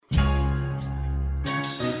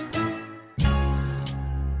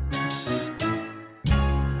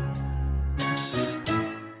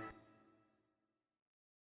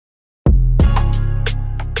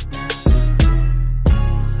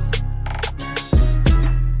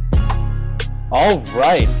All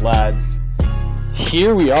right, lads.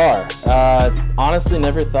 Here we are. Honestly,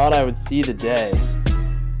 never thought I would see the day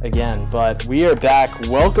again, but we are back.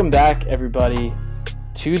 Welcome back, everybody,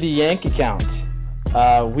 to the Yank account.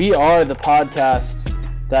 We are the podcast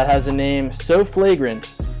that has a name so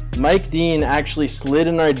flagrant, Mike Dean actually slid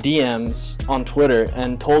in our DMs on Twitter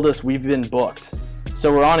and told us we've been booked.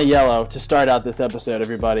 So we're on a yellow to start out this episode,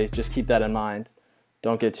 everybody. Just keep that in mind.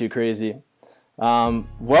 Don't get too crazy.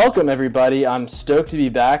 Welcome, everybody. I'm stoked to be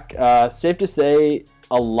back. Safe to say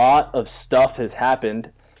a lot of stuff has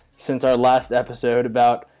happened since our last episode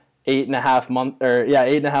about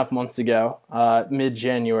 8.5 months ago,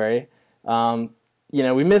 mid-January.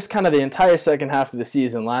 We missed kind of the entire second half of the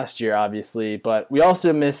season last year, obviously, but we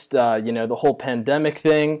also missed, the whole pandemic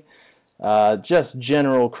thing, just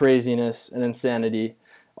general craziness and insanity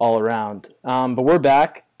all around. But we're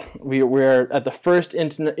back. We're at the first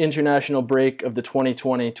international break of the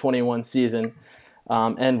 2020-21 season,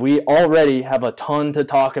 and we already have a ton to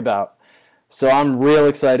talk about. So I'm real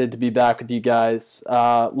excited to be back with you guys.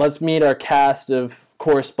 Let's meet our cast of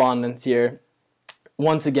correspondents here.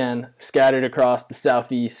 Once again, scattered across the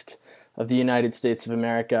southeast of the United States of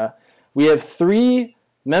America. We have 3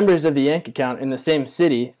 members of the Yank account in the same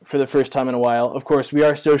city for the first time in a while. Of course, we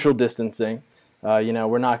are social distancing.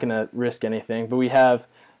 We're not going to risk anything. But we have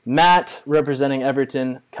Matt representing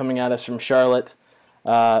Everton coming at us from Charlotte.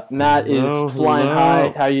 Matt is flying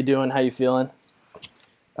high. How you doing? How you feeling?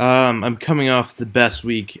 I'm coming off the best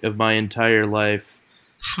week of my entire life,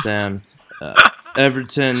 Sam.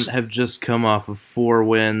 Everton have just come off of 4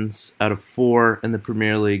 wins out of 4 in the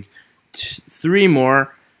Premier League. 3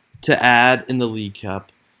 more to add in the League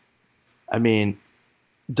Cup. I mean,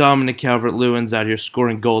 Dominic Calvert-Lewin's out here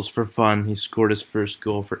scoring goals for fun. He scored his first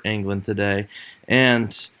goal for England today.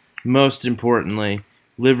 And most importantly,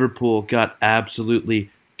 Liverpool got absolutely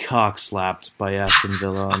cock-slapped by Aston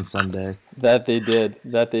Villa on Sunday. That they did.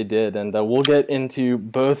 And we'll get into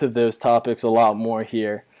both of those topics a lot more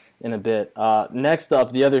here in a bit. Next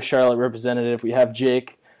up, the other Charlotte representative, we have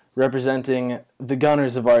Jake representing the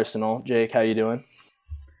Gunners of Arsenal. Jake, how you doing?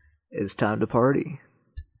 It's time to party.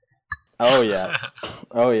 Oh yeah,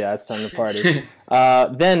 it's time to party.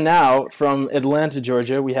 Then now, from Atlanta,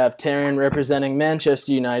 Georgia, we have Taryn representing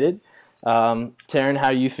Manchester United. Taryn, how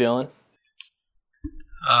you feeling?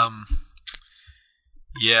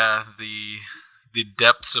 The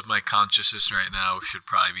depths of my consciousness right now should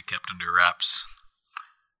probably be kept under wraps.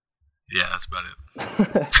 Yeah, that's about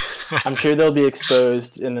it. I'm sure they'll be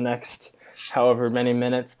exposed in the next however many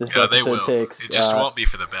minutes this episode takes. It just won't be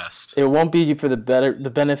for the best. It won't be for the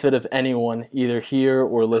benefit of anyone, either here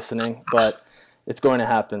or listening, but it's going to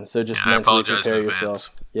happen. So just mentally prepare yourself.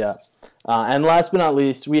 Yeah. And last but not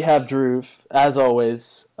least, we have Drew, as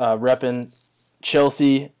always, repping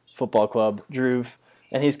Chelsea Football Club. Drew,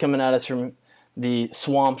 and he's coming at us from the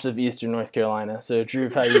swamps of eastern North Carolina. So, Drew,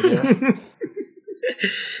 how you doing?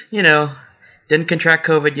 Didn't contract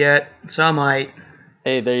COVID yet, so I might.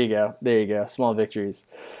 Hey, there you go. Small victories.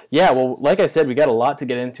 Yeah, well, like I said, we got a lot to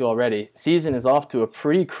get into already. Season is off to a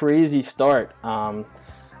pretty crazy start. And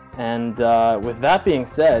with that being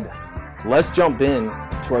said, let's jump in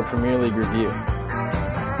to our Premier League review.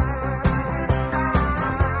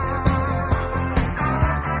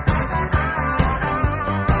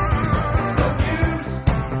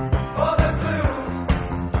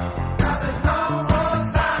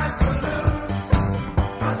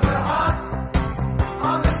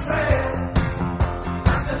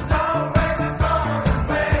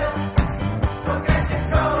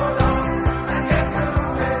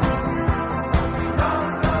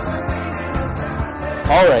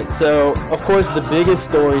 All right, so of course the biggest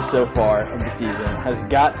story so far of the season has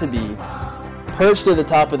got to be perched at the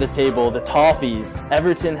top of the table, the Toffees.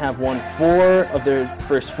 Everton have won 4 of their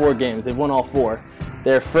first 4 games. They've won all 4.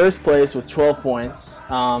 They're first place with 12 points.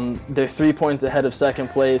 They're 3 points ahead of second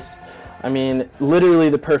place. I mean, literally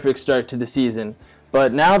the perfect start to the season.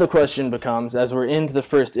 But now the question becomes, as we're into the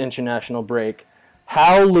first international break,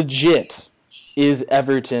 how legit is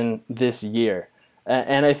Everton this year?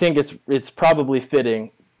 And I think it's probably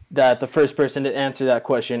fitting that the first person to answer that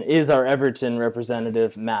question is our Everton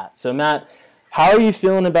representative, Matt. So, Matt, how are you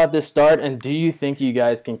feeling about this start, and do you think you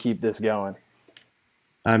guys can keep this going?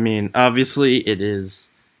 I mean, obviously it is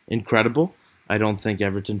incredible. I don't think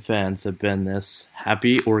Everton fans have been this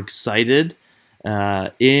happy or excited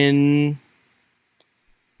in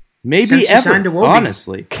maybe ever,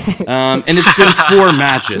 honestly. And it's been 4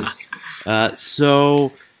 matches.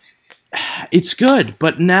 So it's good,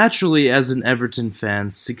 but naturally, as an Everton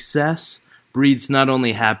fan, success breeds not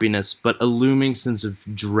only happiness, but a looming sense of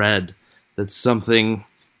dread that something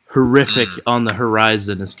horrific on the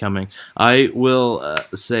horizon is coming. I will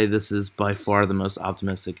say this is by far the most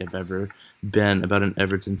optimistic I've ever been about an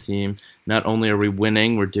Everton team. Not only are we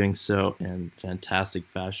winning, we're doing so in fantastic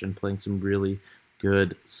fashion, playing some really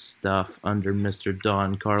good stuff under Mr.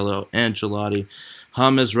 Don Carlo Ancelotti.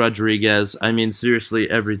 James Rodriguez, I mean, seriously,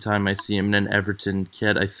 every time I see him in an Everton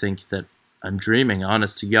kit, I think that I'm dreaming,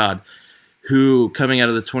 honest to God. Who, coming out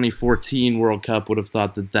of the 2014 World Cup, would have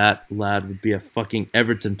thought that that lad would be a fucking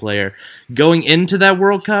Everton player. Going into that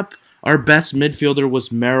World Cup, our best midfielder was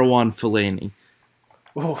Marouane Fellaini.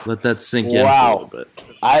 Let that sink in for a little bit.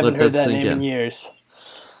 I haven't heard that name in years.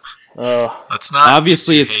 Let's not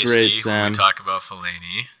obviously be it's hasty great, Sam. when we talk about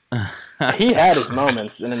Fellaini. He had his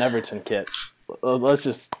moments in an Everton kit. Let's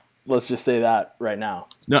just say that right now.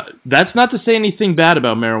 No, that's not to say anything bad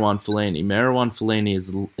about Marouane Fellaini. Marouane Fellaini is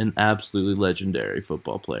an absolutely legendary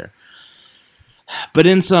football player. But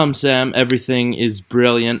in sum, Sam, everything is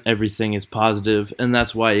brilliant, everything is positive, and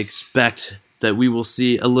that's why I expect that we will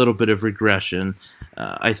see a little bit of regression.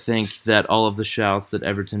 I think that all of the shouts that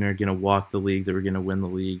Everton are going to walk the league, that we're going to win the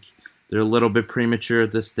league, they're a little bit premature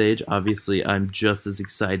at this stage. Obviously, I'm just as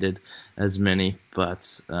excited as many,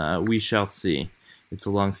 but we shall see. It's a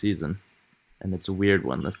long season, and it's a weird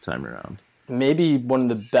one this time around. Maybe one of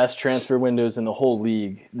the best transfer windows in the whole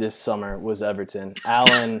league this summer was Everton.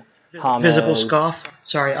 Allen, James. Visible scoff.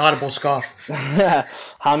 Sorry, audible scoff. James,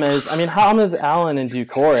 Allen, and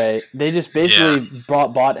Doucouré, they just basically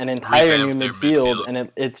bought an entire new midfield, and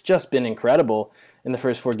it's just been incredible in the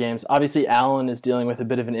first 4 games. Obviously, Allen is dealing with a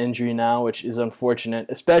bit of an injury now, which is unfortunate,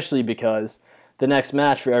 especially because the next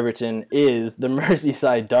match for Everton is the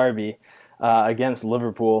Merseyside derby against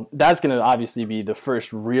Liverpool. That's going to obviously be the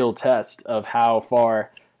first real test of how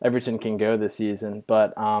far Everton can go this season.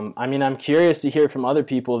 But, I'm curious to hear from other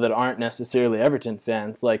people that aren't necessarily Everton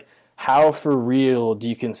fans. Like, how for real do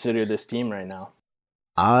you consider this team right now?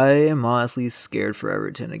 I am honestly scared for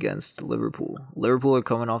Everton against Liverpool. Liverpool are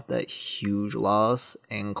coming off that huge loss,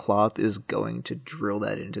 and Klopp is going to drill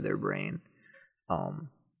that into their brain.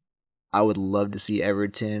 I would love to see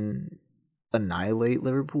Everton annihilate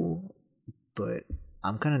Liverpool, but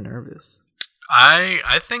I'm kind of nervous.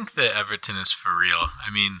 I think that Everton is for real.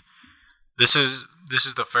 I mean, this is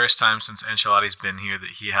the first time since Ancelotti's been here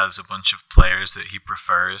that he has a bunch of players that he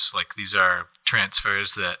prefers. Like, these are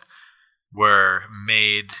transfers that were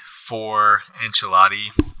made for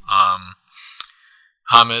Ancelotti.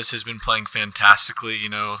 James has been playing fantastically,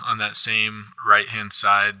 on that same right-hand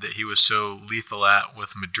side that he was so lethal at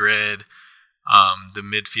with Madrid. The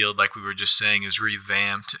midfield, like we were just saying, is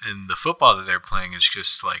revamped, and the football that they're playing is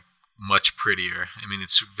just, like, much prettier. I mean,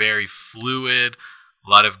 it's very fluid, a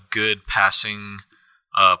lot of good passing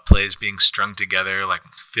plays being strung together, like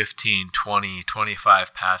 15, 20,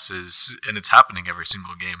 25 passes, and it's happening every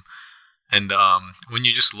single game. And when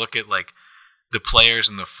you just look at, like, the players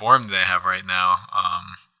and the form they have right now,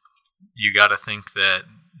 you got to think that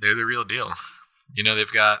they're the real deal.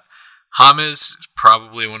 They've got James,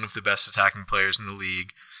 probably one of the best attacking players in the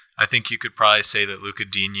league. I think you could probably say that Luca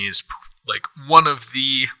Digne is, like, one of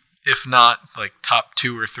the, if not, like, top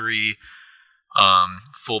 2 or 3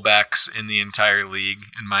 fullbacks in the entire league,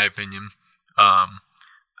 in my opinion.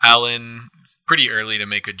 Allen, pretty early to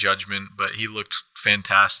make a judgment, but he looked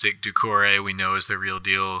fantastic. Doucouré, we know, is the real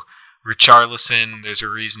deal. Richarlison, there's a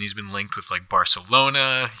reason he's been linked with, like,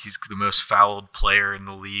 Barcelona. He's the most fouled player in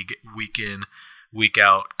the league week in, week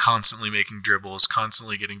out, constantly making dribbles,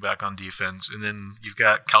 constantly getting back on defense. And then you've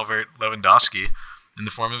got Calvert Lewandowski in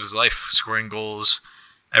the form of his life, scoring goals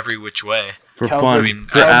every which way. For fun.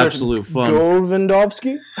 For absolute fun.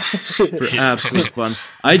 Lewandowski? For absolute fun.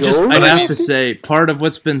 I have to say, part of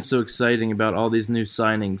what's been so exciting about all these new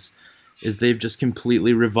signings is they've just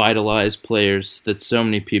completely revitalized players that so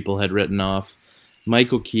many people had written off.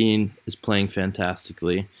 Michael Keane is playing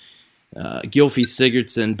fantastically. Gylfi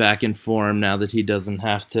Sigurdsson back in form now that he doesn't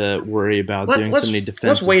have to worry about doing so many defensive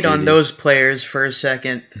Let's wait duties. on those players for a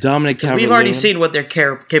second. Dominic Calvert-Lewin. We've already seen what they're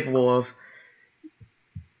capable of.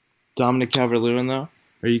 Dominic Calvert-Lewin, though?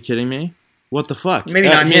 Are you kidding me? What the fuck? Maybe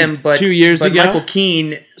not him, but 2 years ago? Michael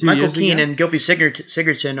Keane and Gylfi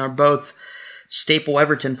Sigurdsson are both staple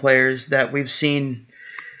Everton players that we've seen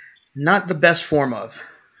not the best form of.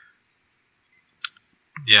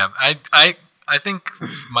 Yeah, I think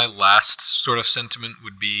my last sort of sentiment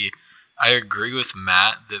would be, I agree with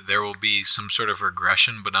Matt that there will be some sort of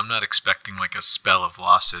regression, but I'm not expecting, like, a spell of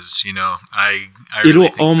losses. I really It'll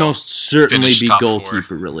think almost certainly be top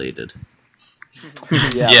goalkeeper 4. related.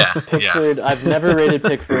 Yeah. Pickford. I've never rated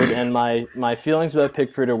Pickford, and my feelings about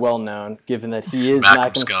Pickford are well known, given that he is Mackem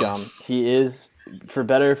Mackem scum. He is for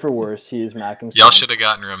better or for worse, he is Malcolm's Y'all son. should have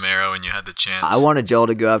gotten Romero when you had the chance. I wanted y'all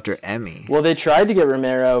to go after Emmy. Well, they tried to get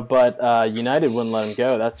Romero, but United wouldn't let him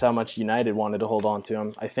go. That's how much United wanted to hold on to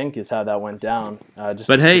him, I think, is how that went down.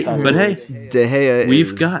 But hey, De Gea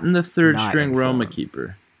we've gotten the third-string Roma form.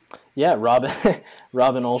 keeper. Yeah,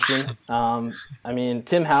 Robin Olsen. I mean,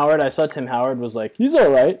 Tim Howard. I saw Tim Howard was like, he's all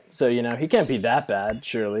right. So, he can't be that bad,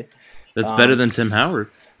 surely. That's better than Tim Howard.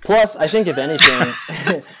 Plus, I think if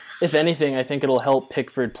anything, I think it'll help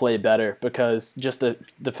Pickford play better because just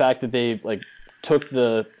the fact that they took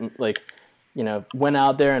went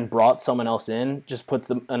out there and brought someone else in just puts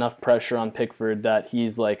enough pressure on Pickford that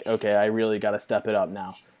he's like, okay, I really got to step it up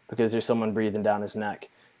now because there's someone breathing down his neck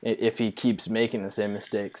if he keeps making the same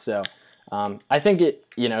mistakes. So I think it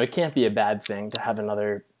can't be a bad thing to have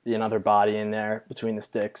another body in there between the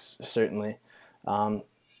sticks, certainly.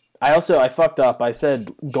 I fucked up. I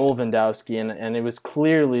said Golvandowski, and it was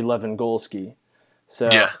clearly Lewandowski.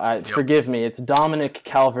 So forgive me. It's Dominic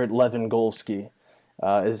Calvert-Lewandowski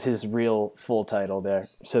is his real full title there.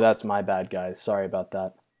 So that's my bad, guys. Sorry about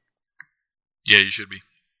that. Yeah, you should be.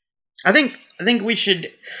 I think we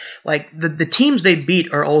should, the teams they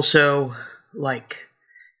beat are also,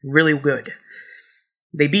 really good.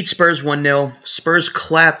 They beat Spurs 1-0. Spurs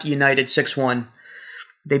clapped United 6-1.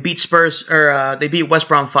 They beat they beat West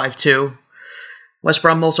Brom 5-2. West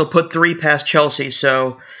Brom also put 3 past Chelsea,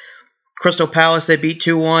 so Crystal Palace they beat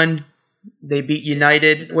 2-1. They beat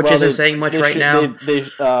United, which isn't saying much right now.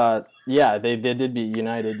 They did beat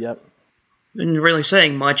United, yep. Isn't really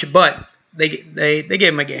saying much, but they gave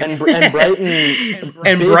them a game. And Brighton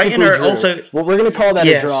and Brighton are drew. also... Well, we're going to call that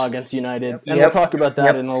a draw against United, and we'll talk about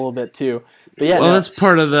that in a little bit too. But that's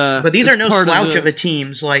part of the... But these are no slouch of a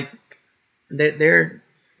teams.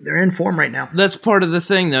 They're in form right now. That's part of the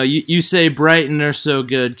thing, though. You say Brighton are so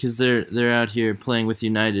good because they're out here playing with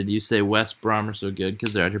United. You say West Brom are so good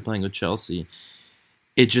because they're out here playing with Chelsea.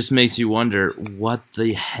 It just makes you wonder what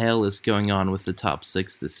the hell is going on with the top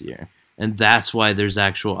 6 this year. And that's why there's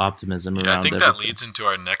actual optimism around I think everything. that leads into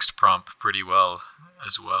our next prompt pretty well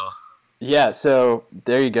as well. Yeah, so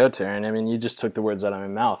there you go, Taryn. I mean, you just took the words out of my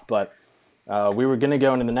mouth, but we were going to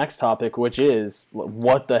go into the next topic, which is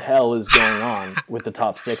what the hell is going on with the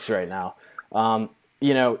top 6 right now.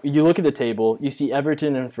 You look at the table, you see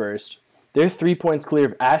Everton in first. They're 3 points clear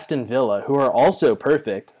of Aston Villa, who are also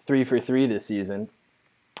perfect, 3 for 3 this season.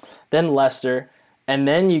 Then Leicester, and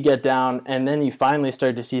then you get down, and then you finally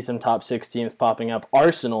start to see some top 6 teams popping up.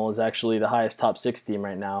 Arsenal is actually the highest top 6 team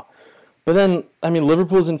right now. But then,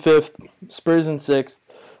 Liverpool's in 5th, Spurs in 6th,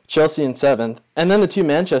 Chelsea in 7th, and then the 2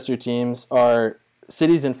 Manchester teams are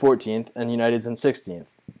City's in 14th and United's in 16th.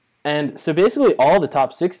 And so basically all the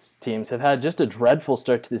top 6 teams have had just a dreadful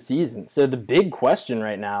start to the season. So the big question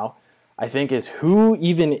right now, I think, is who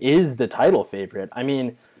even is the title favorite? I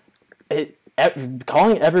mean,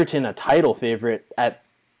 calling Everton a title favorite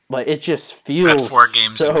it just feels at 4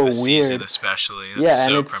 games so of the weird. season, especially. And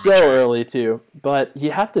it's so early too. But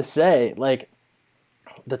you have to say,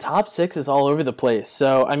 the top 6 is all over the place.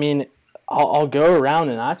 So I'll go around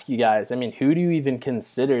and ask you guys. Who do you even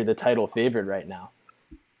consider the title favorite right now?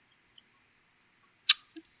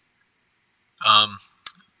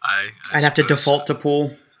 I'd have to default to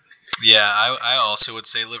Pool. Yeah, I also would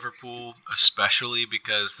say Liverpool, especially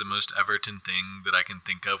because the most Everton thing that I can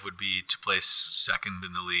think of would be to place second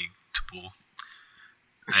in the league to Pool.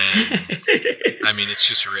 And, it's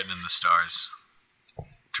just written in the stars.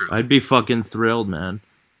 Truly. I'd be fucking thrilled, man.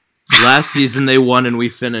 Last season they won and we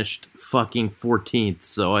finished fucking 14th,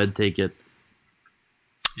 so I'd take it.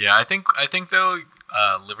 Yeah, I think though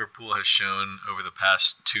Liverpool has shown over the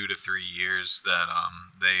past 2 to 3 years that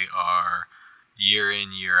they are year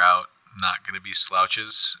in, year out not going to be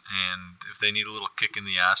slouches, and if they need a little kick in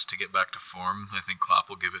the ass to get back to form, I think Klopp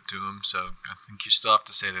will give it to them. So I think you still have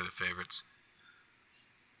to say they're the favorites.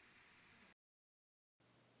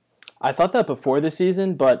 I thought that before the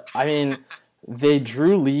season, but they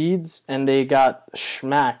drew Leeds and they got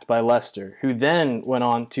schmacked by Leicester, who then went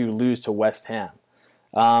on to lose to West Ham.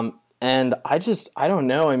 And I don't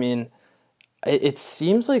know. It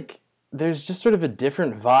seems like there's just sort of a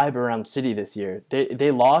different vibe around City this year.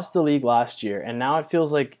 They lost the league last year, and now it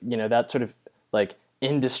feels like, that sort of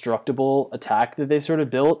indestructible attack that they sort of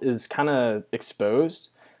built is kind of exposed,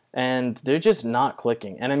 and they're just not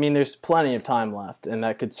clicking. And there's plenty of time left, and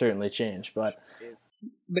that could certainly change, but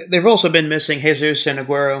they've also been missing Jesus and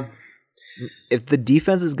Aguero. If the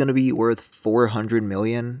defense is going to be worth $400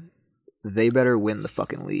 million, they better win the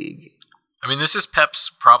fucking league. This is Pep's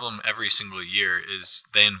problem every single year, is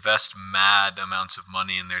they invest mad amounts of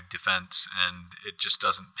money in their defense, and it just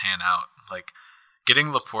doesn't pan out.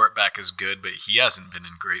 getting Laporte back is good, but he hasn't been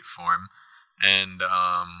in great form. And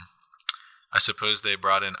I suppose they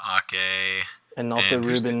brought in Ake. And also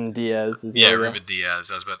Ruben Diaz. Ruben Diaz.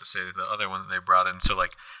 I was about to say the other one that they brought in. So,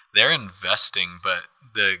 like, they're investing, but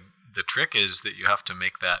the trick is that you have to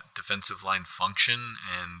make that defensive line function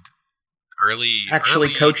and early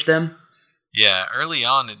coach them. Yeah, early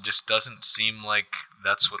on, it just doesn't seem like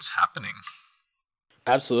that's what's happening.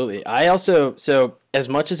 Absolutely. I also, so as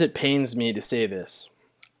much as it pains me to say this,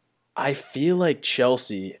 I feel like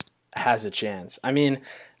Chelsea has a chance. I mean,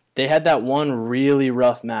 they had that one really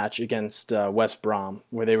rough match against West Brom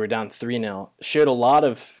where they were down 3-0. Showed a lot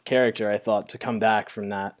of character, I thought, to come back from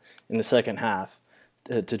that in the second half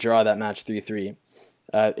to draw that match 3-3.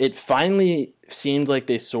 It finally seemed like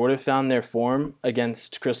they sort of found their form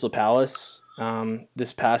against Crystal Palace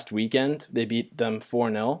this past weekend. They beat them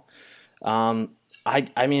 4-0.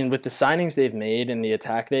 I mean, with the signings they've made and the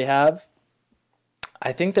attack they have,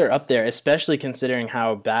 I think they're up there, especially considering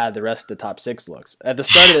how bad the rest of the top six looks. At the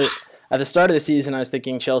start of the season, I was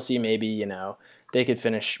thinking Chelsea maybe, they could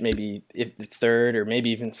finish maybe third or maybe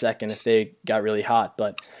even second if they got really hot.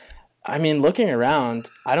 But I mean, looking around,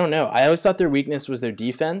 I don't know. I always thought their weakness was their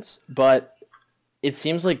defense, but it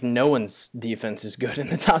seems like no one's defense is good in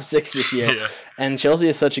the top six this year. Yeah. And Chelsea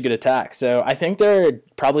has such a good attack. So I think they're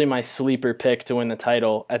probably my sleeper pick to win the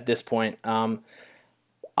title at this point.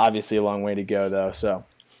 Obviously a long way to go, though. So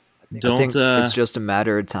I think it's just a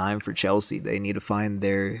matter of time for Chelsea. They need to find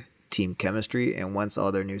their team chemistry, and once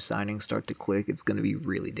all their new signings start to click, it's going to be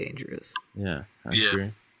really dangerous. Yeah, I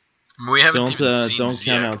agree. We haven't even seen don't Ziyech.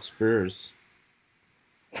 count out Spurs.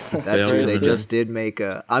 That's true. They just did make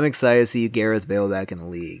a... I'm excited to see Gareth Bale back in the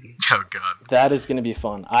league. Oh, God. That is going to be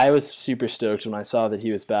fun. I was super stoked when I saw that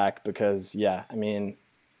he was back because,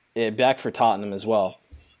 back for Tottenham as well.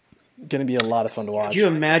 Going to be a lot of fun to watch. Could you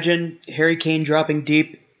imagine Harry Kane dropping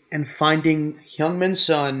deep and finding Heung-min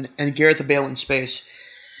Son and Gareth Bale in space?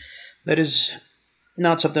 That is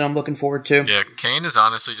not something I'm looking forward to. Yeah, Kane is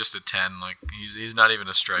honestly just a 10. Like, he's not even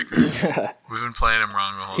a striker. We've been playing him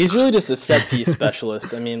wrong the whole time. He's really just a set-piece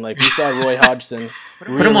specialist. I mean, like, we saw Roy Hodgson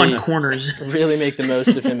put him on corners. Really make the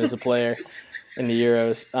most of him as a player in the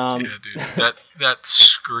Euros. Yeah, dude. That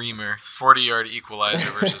screamer, 40-yard equalizer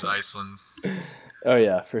versus Iceland. Oh,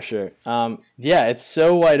 yeah, for sure. It's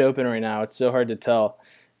so wide open right now. It's so hard to tell.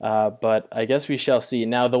 But I guess we shall see.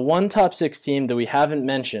 Now, the one top six team that we haven't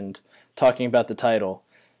mentioned talking about the title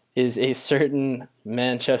is a certain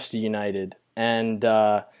Manchester United. And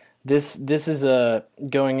this is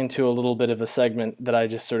going into a little bit of a segment that I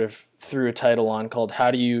just sort of threw a title on called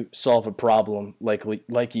How Do You Solve a Problem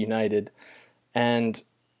like United? And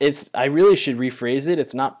I really should rephrase it.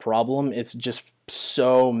 It's not problem. It's just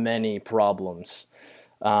so many problems.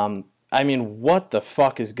 I mean, what the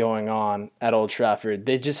fuck is going on at Old Trafford?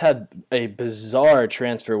 They just had a bizarre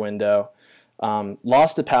transfer window.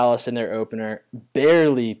 Lost to Palace in their opener.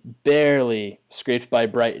 Barely scraped by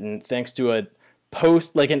Brighton thanks to a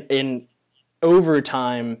an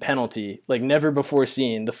overtime penalty, like never before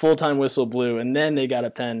seen. The full-time whistle blew, and then they got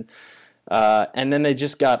a pen. And then they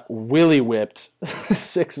just got willy whipped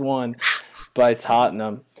 6-1 by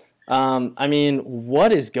Tottenham. I mean,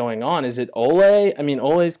 what is going on? Is it Ole? I mean,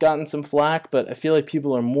 Ole's gotten some flack, but I feel like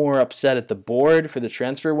people are more upset at the board for the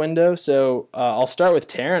transfer window. So I'll start with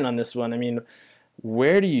Taryn on this one. I mean,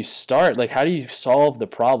 where do you start? Like, how do you solve the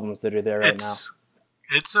problems that are there right now?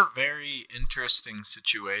 It's a very interesting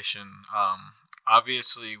situation.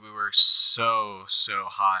 Obviously, we were so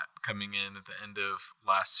hot coming in at the end of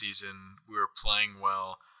last season. We were playing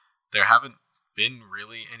well. There haven't been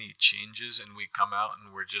really any changes, and we come out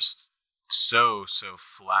and we're just so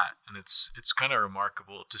flat, and it's kind of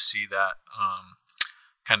remarkable to see that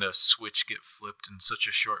kind of switch get flipped in such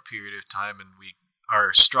a short period of time, and we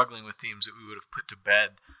are struggling with teams that we would have put to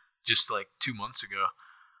bed just like 2 months ago.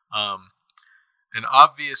 And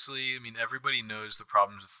obviously, I mean, everybody knows the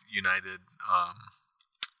problems with United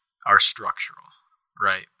are structural,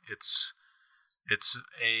 right? It's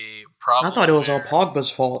a problem. I thought it was all Pogba's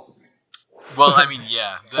fault. Well, I mean,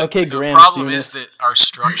 yeah. The problem is that our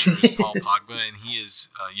structure is Paul Pogba, and he is,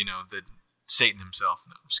 the Satan himself.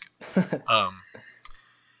 No, I'm just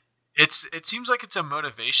kidding. It seems like it's a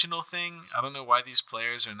motivational thing. I don't know why these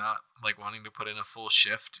players are not like wanting to put in a full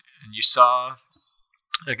shift. And you saw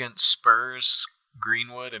against Spurs,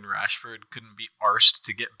 Greenwood and Rashford couldn't be arsed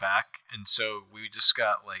to get back, and so we just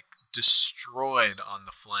got like destroyed on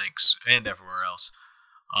the flanks and everywhere else.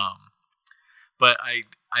 But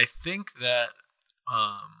I think that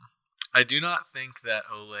I do not think that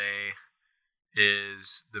Ole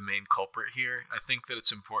is the main culprit here. I think that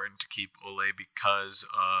it's important to keep Ole because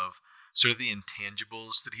of sort of the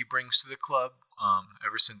intangibles that he brings to the club.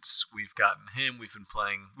 Ever since we've gotten him, we've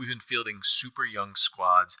been fielding super young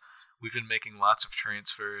squads. We've been making lots of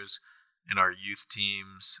transfers in our youth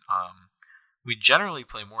teams. We generally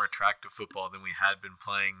play more attractive football than we had been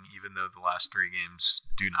playing, even though the last 3 games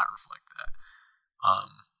do not reflect that.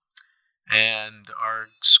 And our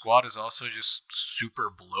squad is also just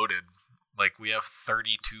super bloated. Like, we have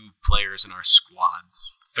 32 players in our squad.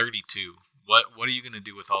 32. What are you going to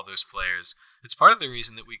do with all those players? It's part of the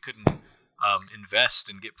reason that we couldn't invest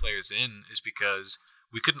and get players in is because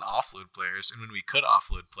we couldn't offload players. And when we could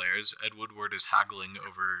offload players, Ed Woodward is haggling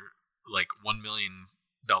over like $1 million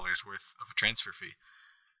worth of a transfer fee.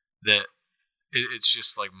 That it's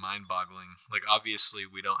just like mind-boggling. Like, obviously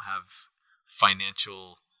we don't have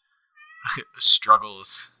financial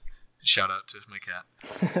struggles. Shout out to my cat.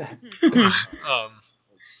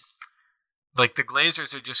 Like, the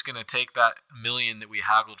Glazers are just going to take that $1 million that we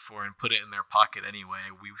haggled for and put it in their pocket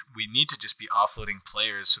anyway. We need to just be offloading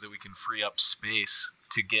players so that we can free up space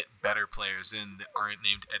to get better players in that aren't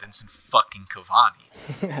named Edinson fucking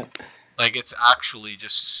Cavani. Like, it's actually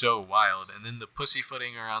just so wild. And then the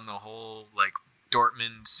pussyfooting around the whole, like,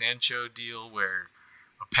 Dortmund-Sancho deal where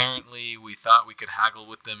apparently we thought we could haggle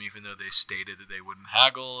with them even though they stated that they wouldn't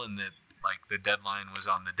haggle and that, like, the deadline was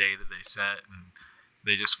on the day that they set and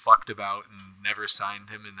they just fucked about and never signed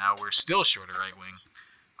him, and now we're still short a right wing.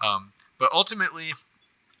 But ultimately,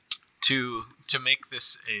 to make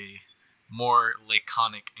this a more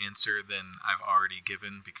laconic answer than I've already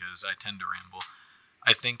given, because I tend to ramble,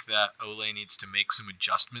 I think that Ole needs to make some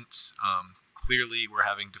adjustments. Clearly, we're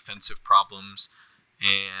having defensive problems,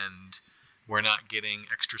 and we're not getting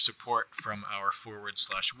extra support from our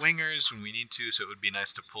forward/wingers when we need to, so it would be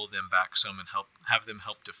nice to pull them back some and have them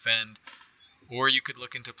help defend. Or you could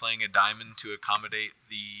look into playing a diamond to accommodate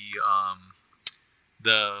the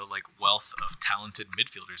like wealth of talented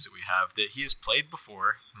midfielders that we have that he has played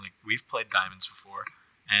before. Like, we've played diamonds before,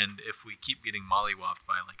 and if we keep getting mollywopped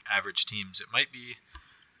by like average teams, it might be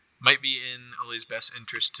in Ole's best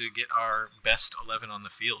interest to get our best 11 on the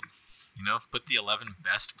field. You know, put the 11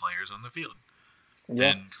 best players on the field.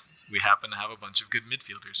 Yeah. And we happen to have a bunch of good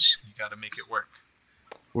midfielders. You got to make it work.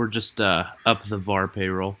 Or just up the VAR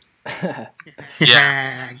payroll.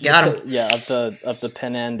 Yeah, got him. Yeah, up the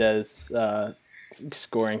Penandez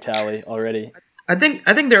scoring tally already. I think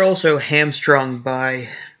they're also hamstrung by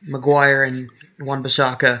Maguire and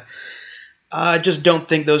Wan-Bissaka. I just don't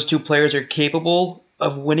think those two players are capable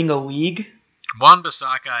of winning a league.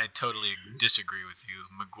 Wan-Bissaka, I totally disagree with you.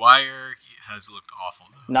 Maguire has looked awful,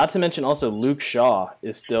 though. Not to mention also Luke Shaw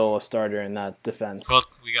is still a starter in that defense. Well,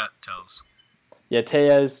 we got Tells. Yeah,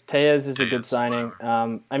 Tellez is a good signing.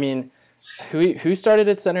 I mean, who started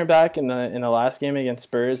at center back in the last game against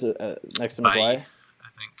Spurs next to Maguire? I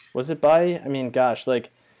think. Was it Bailly? I mean, gosh,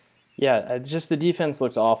 like, yeah, just the defense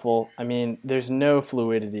looks awful. I mean, there's no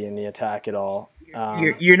fluidity in the attack at all.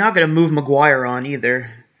 You're not going to move Maguire on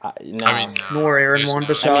either. No. I mean, no. Nor Aaron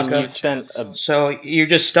Wan-Bissaka. I mean, so you're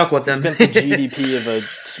just stuck with them. You spent the GDP of a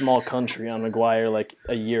small country on Maguire like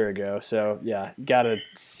a year ago. So, yeah, gotta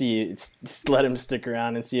let him stick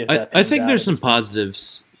around and see if that I think there's some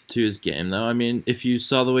positives to his game, though. I mean, if you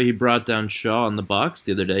saw the way he brought down Shaw in the box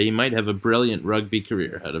the other day, he might have a brilliant rugby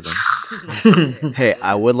career ahead of him. Hey,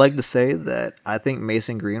 I would like to say that I think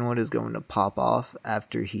Mason Greenwood is going to pop off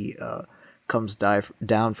after he comes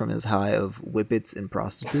down from his high of whippets and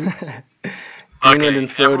prostitutes. Okay,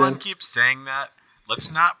 everyone keeps saying that.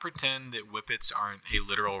 Let's not pretend that whippets aren't a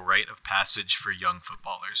literal rite of passage for young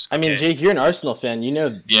footballers. Okay? I mean, Jake, you're an Arsenal fan. You know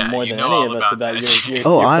more than any of us about your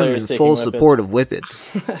I'm players in full taking support of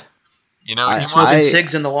whippets. You know, he smoking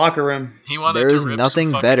cigs in the locker room. He wanted to rip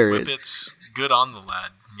some fucking whippets. Good on the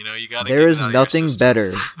lad. You know, you got to. There is nothing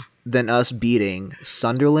better than us beating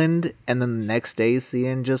Sunderland and then the next day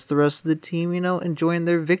seeing just the rest of the team, you know, enjoying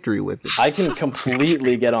their victory whippets. I can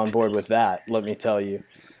completely get on board with that, let me tell you.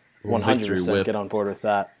 100% get on board with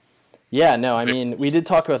that. Yeah, no, I mean, we did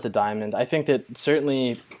talk about the diamond. I think that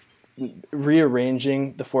certainly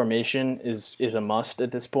rearranging the formation is a must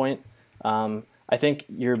at this point. I think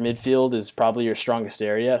your midfield is probably your strongest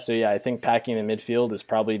area. So, yeah, I think packing the midfield is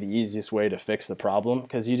probably the easiest way to fix the problem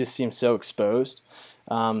because you just seem so exposed.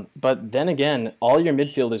 But then again, all your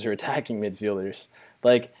midfielders are attacking midfielders.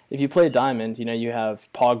 Like, if you play diamond, you know, you have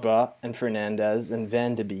Pogba and Fernandes and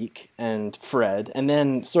Van de Beek and Fred. And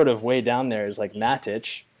then sort of way down there is, like,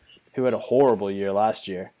 Matic, who had a horrible year last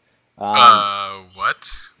year. What?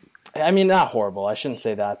 I mean, not horrible. I shouldn't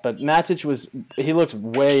say that. But Matic he looked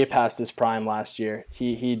way past his prime last year.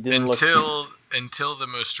 He didn't until until the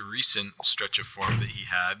most recent stretch of form that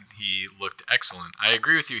he looked excellent. I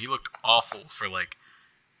agree with you. He looked awful for like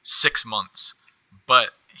 6 months,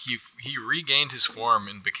 but he regained his form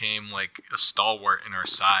and became like a stalwart in our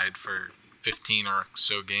side for 15 or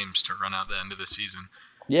so games to run out the end of the season.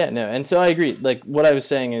 Yeah, no, and so I agree. Like, what I was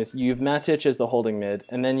saying is you've Matic as the holding mid,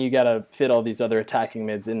 and then you got to fit all these other attacking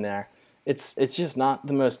mids in there. It's just not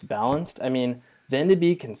the most balanced. I mean, Van de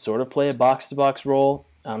Beek can sort of play a box-to-box role,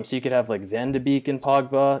 so you could have, like, Van de Beek and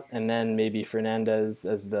Pogba, and then maybe Fernandez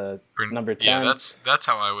as the number 10. Yeah, that's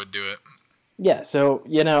how I would do it. Yeah, so,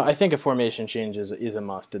 I think a formation change is a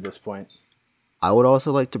must at this point. I would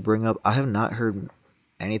also like to bring up, I have not heard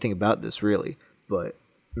anything about this, really, but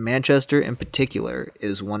Manchester in particular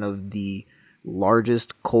is one of the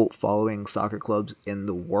largest cult following soccer clubs in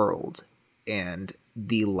the world, and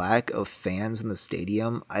the lack of fans in the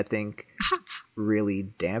stadium, I think,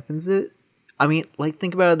 really dampens it. I mean, like,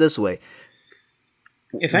 think about it this way.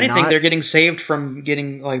 If anything, they're getting saved from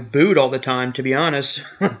getting like booed all the time, to be honest.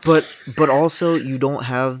 but also you don't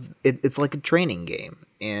have it's like a training game,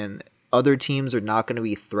 and other teams are not going to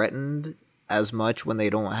be threatened as much when they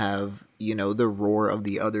don't have, the roar of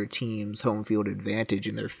the other team's home field advantage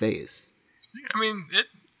in their face. I mean,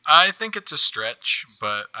 I think it's a stretch,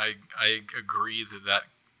 but I agree that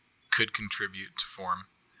could contribute to form.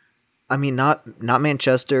 I mean, not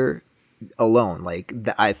Manchester alone. Like,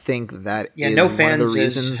 I think that is no one of fans the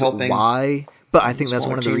reasons why. But I think that's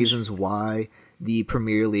one of the reasons why the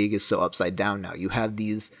Premier League is so upside down now. You have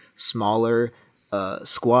these smaller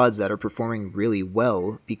squads that are performing really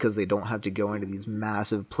well because they don't have to go into these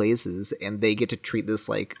massive places, and they get to treat this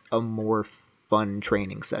like a more fun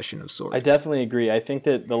training session of sorts. I definitely agree. I think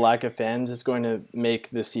that the lack of fans is going to make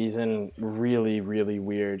the season really, really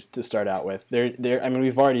weird to start out with. I mean,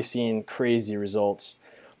 we've already seen crazy results,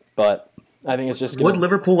 but I think it's just Would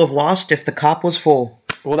Liverpool have lost if the Cop was full?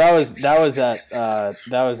 Well, that was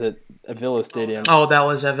at Villa Stadium. Oh, that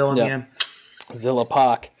was at Villa, yeah. Villa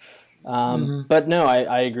Park. But no,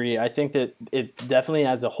 I agree. I think that it definitely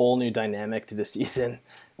adds a whole new dynamic to the season.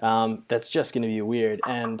 That's just going to be weird.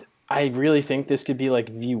 And I really think this could be like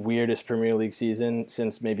the weirdest Premier League season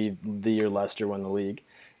since maybe the year Leicester won the league.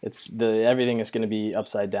 Everything is going to be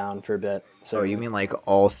upside down for a bit. So you mean like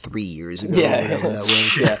all 3 years ago? Yeah, that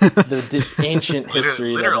was? Yeah. The ancient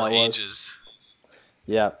history literal that was. ages.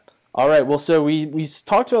 Yeah. All right. Well, so we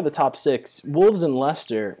talked about the top six. Wolves and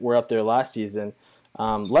Leicester were up there last season.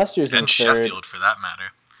 Leicester's in third. Sheffield, for that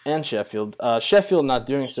matter. And Sheffield. Sheffield not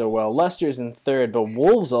doing so well. Leicester's in third, but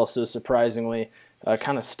Wolves also surprisingly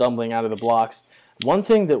kind of stumbling out of the blocks. One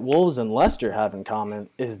thing that Wolves and Leicester have in common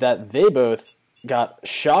is that they both got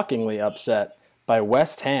shockingly upset by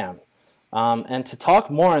West Ham. And to talk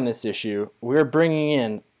more on this issue, we're bringing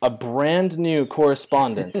in a brand new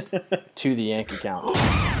correspondent to the Yank account.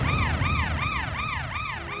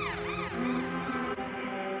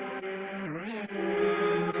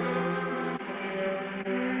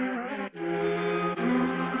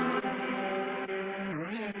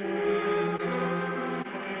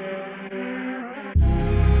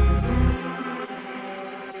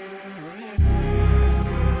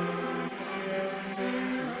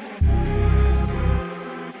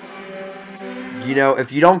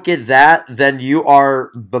 If you don't get that, then you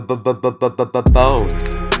are boned.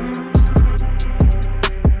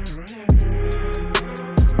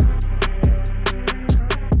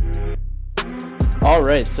 All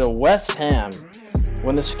right, so West Ham,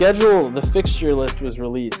 when the fixture list was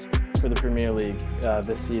released for the Premier League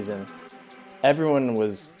this season, everyone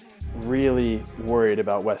was really worried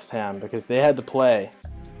about West Ham because they had to play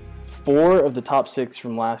 4 of the top 6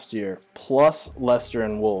 from last year, plus Leicester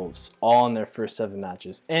and Wolves, all in their first 7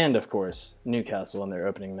 matches, and of course Newcastle in their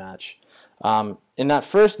opening match. In that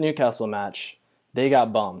first Newcastle match, they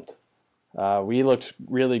got bummed. We looked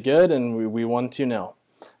really good, and we won 2-0.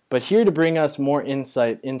 But here to bring us more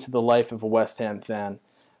insight into the life of a West Ham fan,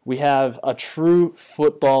 we have a true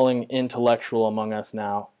footballing intellectual among us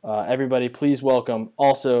now. Everybody, please welcome,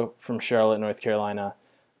 also from Charlotte, North Carolina,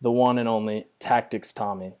 the one and only Tactics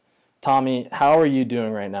Tommy. Tommy, how are you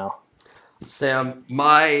doing right now? Sam,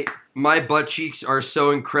 my butt cheeks are so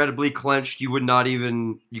incredibly clenched you could not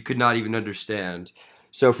even understand.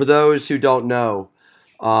 So for those who don't know,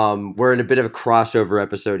 we're in a bit of a crossover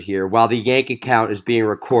episode here. While the Yank account is being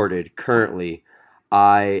recorded currently,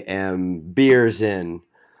 I am beers in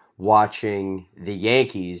watching the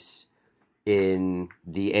Yankees in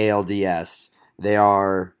the ALDS. They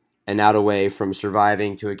are an out away from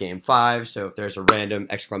surviving to a Game 5, so if there's a random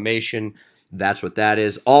exclamation, that's what that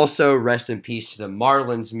is. Also, rest in peace to the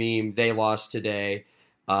Marlins meme. They lost today.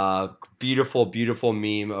 Beautiful, beautiful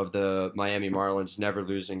meme of the Miami Marlins never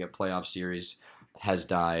losing a playoff series has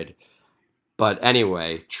died. But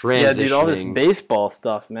anyway, Yeah, dude, all this baseball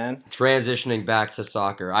stuff, man. Transitioning back to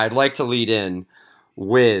soccer, I'd like to lead in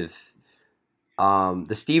with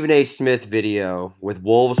the Stephen A. Smith video with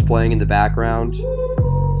Wolves playing in the background.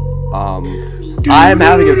 I am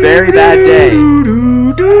having a very bad day.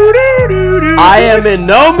 I am in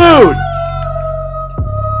no mood.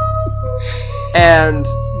 And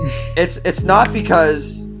it's not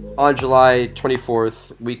because on July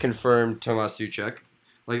 24th we confirmed Tomas Suchek.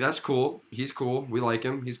 Like, that's cool. He's cool. We like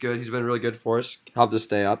him. He's good. He's been really good for us. Helped us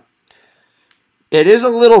stay up. It is a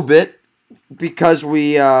little bit because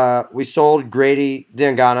we sold Grady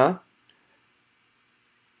Dangana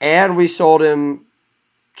and we sold him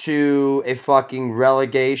to a fucking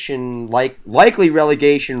likely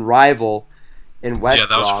relegation rival in West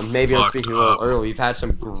Brom. Maybe I'm speaking a little early. We've had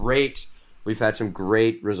some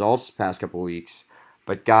great results the past couple weeks,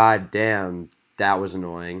 but god damn, that was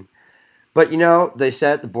annoying. But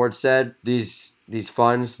the board said these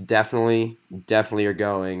funds definitely are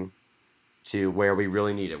going to where we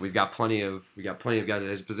really need it. We got plenty of guys at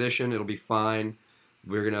his position. It'll be fine.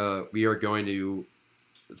 We are going to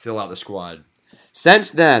fill out the squad.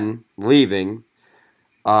 Since then, leaving,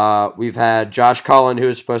 we've had Josh Cullen, who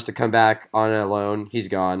was supposed to come back on a loan. He's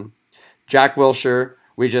gone. Jack Wilshere,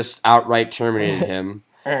 we just outright terminated him.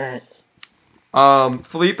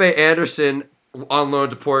 Felipe Anderson on loan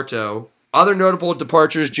to Porto. Other notable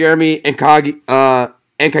departures: Jeremy Nkagia.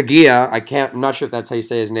 I'm not sure if that's how you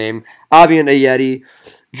say his name. Abian Ayeti,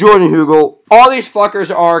 Jordan Hugel. All these fuckers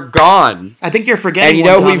are gone. I think you're forgetting. And you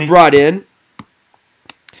know who we've brought in?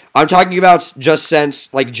 I'm talking about just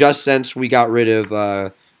since we got rid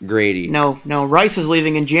of Grady. No, Rice is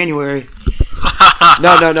leaving in January.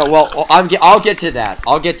 No. Well, I'll get to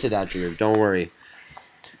that, Drew. Don't worry.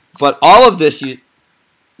 But all of this,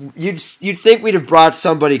 you'd think we'd have brought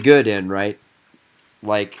somebody good in, right?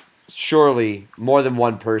 Like, surely more than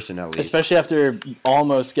one person at least. Especially after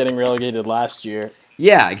almost getting relegated last year.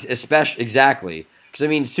 Yeah, exactly. Because I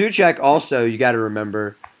mean, Suchek also, you got to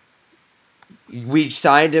remember, we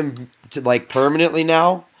signed him to permanently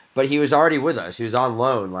now, but he was already with us. He was on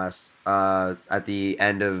loan at the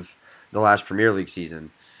end of the last Premier League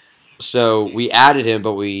season. So we added him,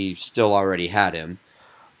 but we still already had him.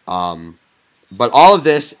 But all of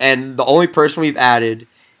this, and the only person we've added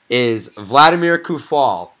is Vladimir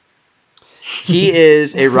Kufal. He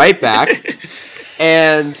is a right back,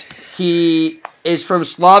 and he is from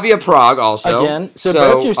Slavia Prague also. Again, so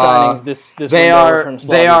both your signings this they window are from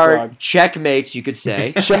Slavia Prague. Checkmates, you could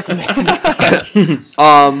say. Checkmate.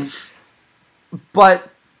 But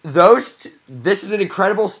this is an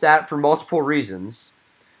incredible stat for multiple reasons.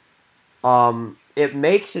 It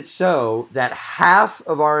makes it so that half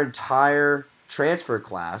of our entire transfer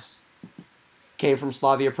class came from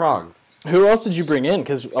Slavia Prague. Who else did you bring in?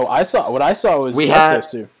 Because what I saw was we just had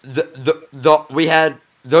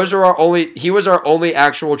those two. He was our only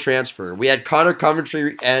actual transfer. We had Connor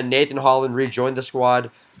Coventry and Nathan Holland rejoin the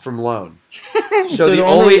squad from loan. So the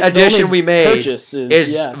only addition we made is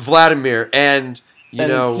Vladimir and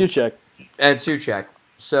Suchek.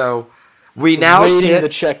 So we now the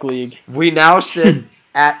Czech league. We now sit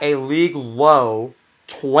at a league low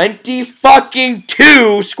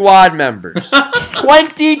 22 squad members.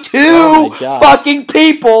 22 fucking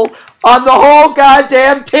people on the whole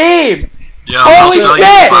goddamn team. Yeah, holy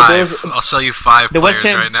shit! I'll sell you five players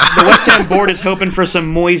right now. The West Ham board is hoping for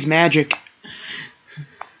some Moyes magic.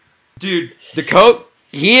 Dude,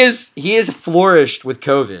 he is flourished with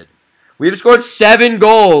COVID. We've scored 7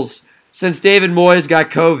 goals since David Moyes got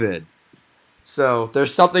COVID. So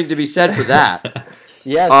there's something to be said for that.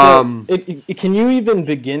 Yeah, so can you even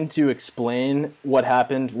begin to explain what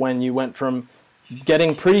happened when you went from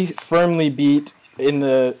getting pretty firmly beat in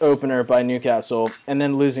the opener by Newcastle and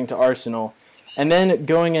then losing to Arsenal and then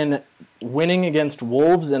going and winning against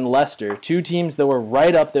Wolves and Leicester, 2 teams that were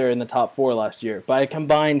right up there in the top 4 last year, by a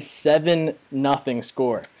combined 7-0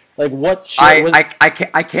 score? Like, what?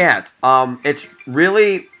 I can't. It's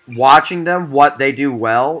really watching them. What they do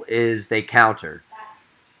well is they counter,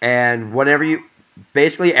 and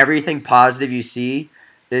basically everything positive you see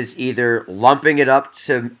is either lumping it up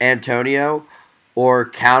to Antonio or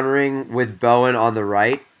countering with Bowen on the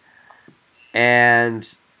right. And,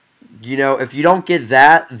 if you don't get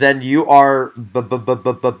that, then you are Bowen.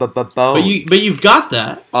 But you've got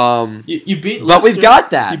that. You beat Leicester. But we've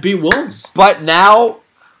got that. You beat Wolves. But now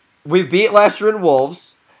we beat Leicester and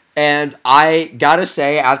Wolves. And I gotta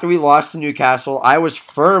say, after we lost to Newcastle, I was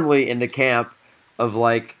firmly in the camp of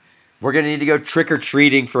we're gonna need to go trick or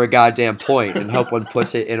treating for a goddamn point and hope one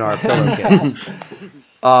puts it in our pillowcase.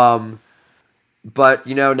 But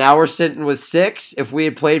now we're sitting with 6. If we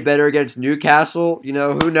had played better against Newcastle,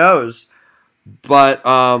 who knows? But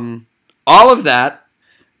all of that,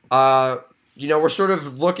 we're sort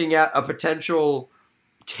of looking at a potential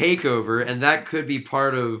takeover, and that could be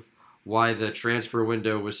part of why the transfer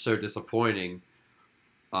window was so disappointing.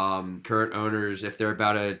 Current owners, if they're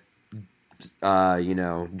about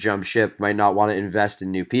to, jump ship, might not want to invest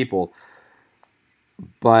in new people.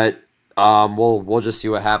 But we'll just see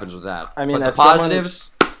what happens with that. I mean, but the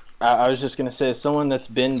positives. I was just gonna say, as someone that's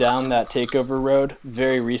been down that takeover road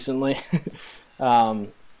very recently, I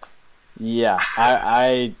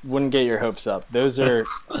wouldn't get your hopes up. Those are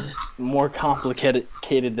more complicated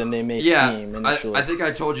than they may seem initially. I think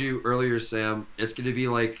I told you earlier, Sam. It's going to be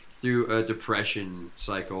like through a depression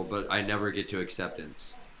cycle, but I never get to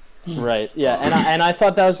acceptance. Right. Yeah, and I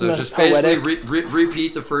thought that was the most just poetic. basically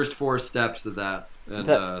repeat the first 4 steps of that. And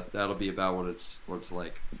that'll be about what it's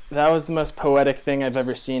like. That was the most poetic thing I've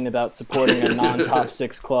ever seen about supporting a non-top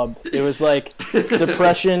 6 club. It was like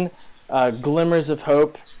depression, glimmers of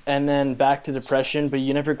hope, and then back to depression, but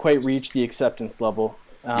you never quite reach the acceptance level.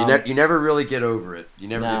 You never really get over it. You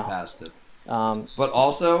never get past it. But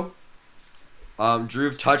also,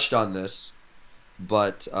 Drew touched on this,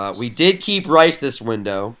 but we did keep Rice this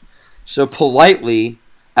window. So politely,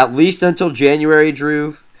 at least until January,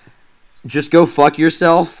 Drew, just go fuck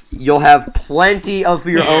yourself. You'll have plenty of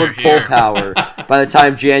your own pull power by the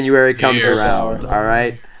time January comes around. All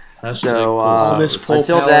right. So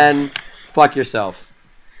until then, fuck yourself.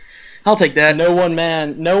 I'll take that. No one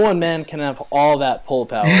man can have all that pull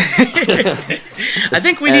power. I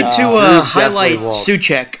think we need to highlight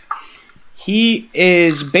Souček. He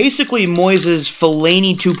is basically Moyes'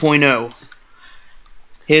 Fellaini 2.0.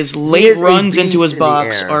 His late runs into his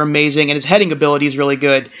box are amazing, and his heading ability is really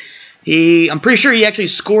good. I'm pretty sure he actually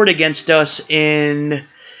scored against us in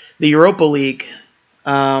the Europa League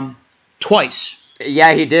twice.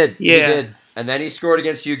 Yeah, he did. Yeah. He did. And then he scored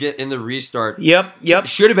against you in the restart. Yep.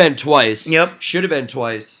 Should have been twice. Yep. Should have been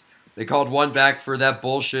twice. They called one back for that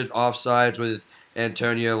bullshit offsides with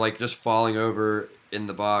Antonio just falling over in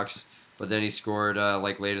the box. But then he scored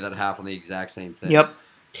later that half on the exact same thing. Yep.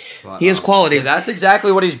 But, he has quality. Yeah, that's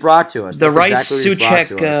exactly what he's brought to us. The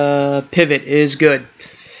Rice-Souček pivot is good.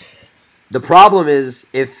 The problem is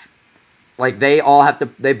if they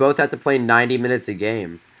both have to play 90 minutes a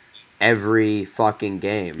game. Every fucking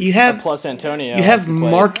game. You have plus Antonio. You have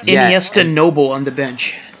Mark Iniesta Noble on the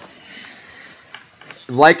bench.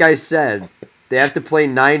 Like I said, they have to play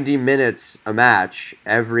 90 minutes a match,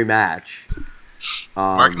 every match.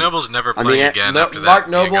 Mark Noble's never playing again after that. Mark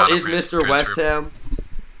Noble is Mr. West Ham,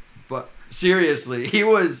 but seriously, he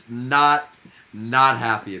was not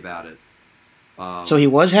happy about it. So he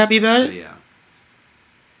was happy about it? Yeah.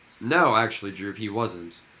 No, actually, Drew, he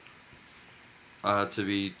wasn't. To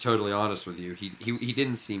be totally honest with you, he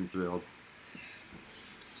didn't seem thrilled.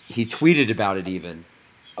 He tweeted about it even.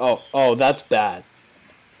 Oh, that's bad.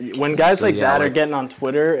 When guys that are getting on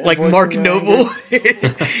Twitter, like Mark Noble,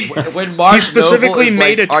 when Mark he specifically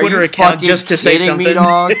made a Twitter account just to say something. Me,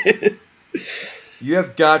 dog? You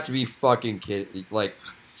have got to be fucking kidding!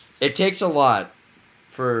 It takes a lot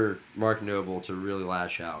for Mark Noble to really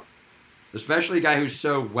lash out, especially a guy who's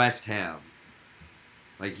so West Ham.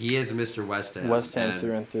 He is Mr. West Ham. West Ham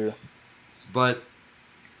through and through. But,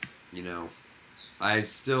 I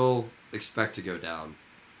still expect to go down.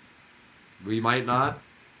 We might not,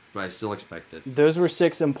 but I still expect it. Those were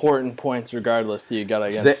 6 important points regardless that you got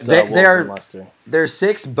against Wolves and Leicester. There are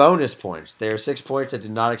 6 bonus points. There are 6 points I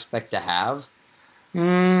did not expect to have.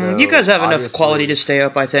 So you guys have enough quality to stay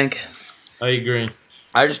up, I think. I agree.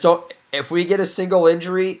 I just don't... If we get a single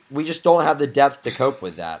injury, we just don't have the depth to cope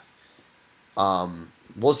with that.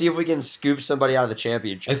 We'll see if we can scoop somebody out of the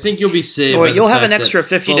championship. I think you'll be saved. Well, you'll have an extra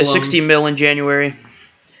 50 to 60 mil in January.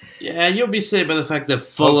 Yeah, you'll be saved by the fact that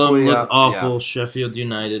Fulham look awful. Yeah. Sheffield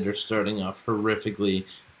United are starting off horrifically.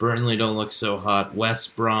 Burnley don't look so hot.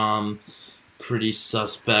 West Brom, pretty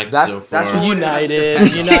suspect so far. That's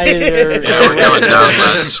United are... Yeah, we're going down,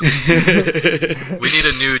 lads. We need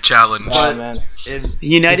a new challenge. Oh, man.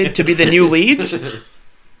 United to be the new Leeds?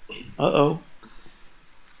 Uh-oh.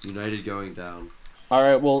 United going down. All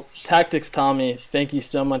right, well, Tactics Tommy, thank you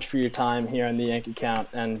so much for your time here on the Yank account,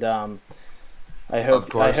 and I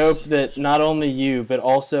hope that not only you but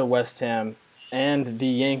also West Ham and the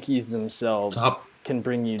Yankees themselves can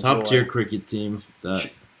bring you joy. Top tier cricket team.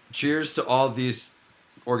 Cheers to all these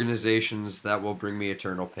organizations that will bring me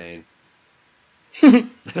eternal pain.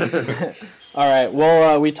 All right.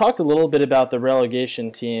 Well, we talked a little bit about the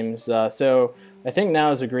relegation teams, so I think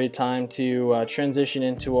now is a great time to transition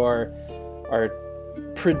into our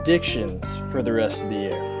predictions for the rest of the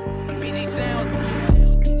year.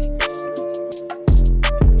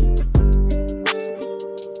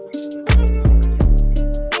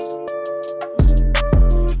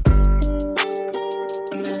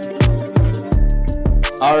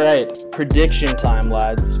 All right, prediction time,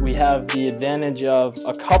 lads. We have the advantage of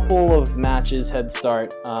a couple of matches head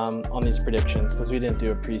start on these predictions because we didn't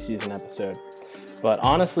do a preseason episode. But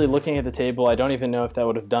honestly, looking at the table, I don't even know if that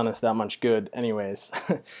would have done us that much good anyways.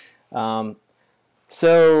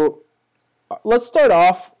 So let's start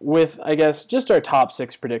off with, I guess, just our top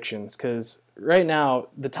 6 predictions because right now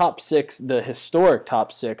the top 6, the historic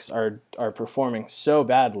top 6 are performing so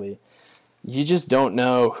badly. You just don't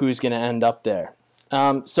know who's going to end up there.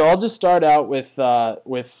 So I'll just start out with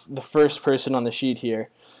the first person on the sheet here.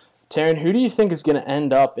 Taryn, who do you think is going to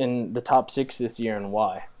end up in the top 6 this year and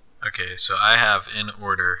why? Okay, so I have in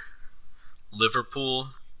order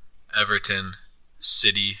Liverpool, Everton,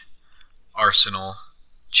 City, Arsenal,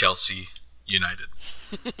 Chelsea, United.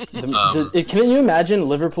 Can you imagine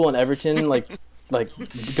Liverpool and Everton like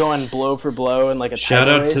going blow for blow and like a shout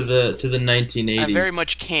title out race? to the 1980s. I very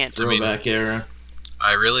much can't. Throwback era.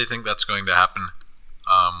 I really think that's going to happen.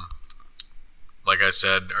 Like I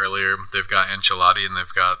said earlier, they've got Ancelotti and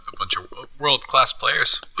they've got a bunch of world-class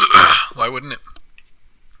players. Why wouldn't it?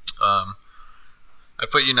 I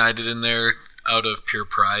put United in there out of pure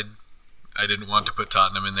pride. I didn't want to put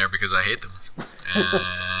Tottenham in there because I hate them.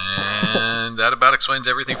 And that about explains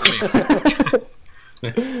everything for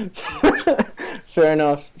me. Fair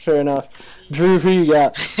enough. Drew, who you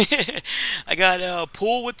got? I got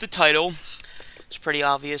Pool with the title. It's pretty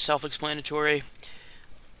obvious, self-explanatory.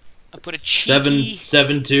 I put a cheeky...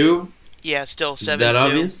 7-2? Yeah, still 7-2. Is that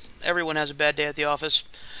obvious? Everyone has a bad day at the office.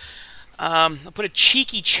 I put a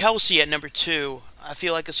cheeky Chelsea at number 2. I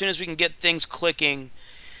feel like as soon as we can get things clicking,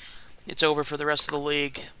 it's over for the rest of the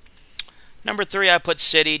league. Number 3, I put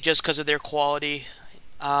City just because of their quality.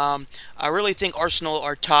 I really think Arsenal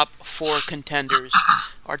are top 4 contenders.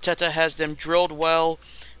 Arteta has them drilled well.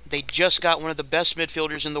 They just got one of the best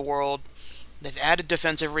midfielders in the world. They've added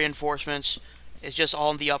defensive reinforcements. It's just all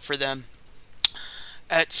in the up for them.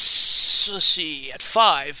 At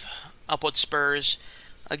 5, I'll put Spurs.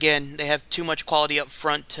 Again, they have too much quality up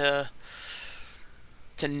front to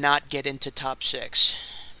not get into top 6.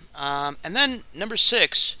 And then number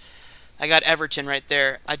 6, I got Everton right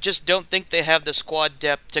there. I just don't think they have the squad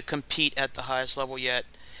depth to compete at the highest level yet.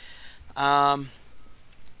 But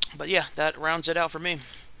yeah, that rounds it out for me.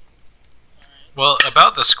 Well,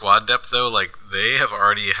 about the squad depth, though, like they have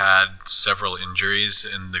already had several injuries,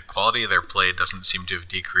 and the quality of their play doesn't seem to have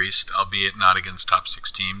decreased, albeit not against top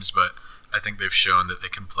 6 teams, but I think they've shown that they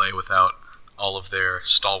can play without all of their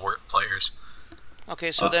stalwart players.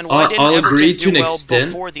 Okay, so then why didn't Everton do well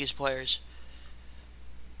before these players?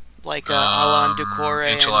 Like Alan,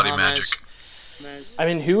 Doucouré, and Ancelotti James. magic. I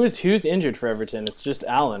mean, who's injured for Everton? It's just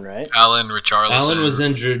Allen, right? Allen, Richarlison. Allen was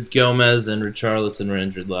injured. Gomez and Richarlison were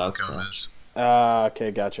injured last match.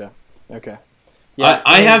 Okay, gotcha. Okay. Yeah,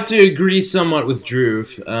 I have to agree somewhat with Drew.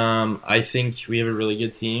 I think we have a really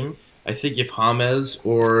good team. I think if James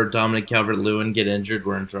or Dominic Calvert-Lewin get injured,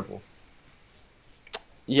 we're in trouble.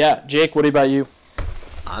 Yeah, Jake, what about you?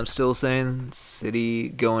 I'm still saying City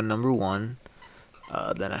going number 1.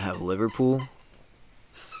 Then I have Liverpool.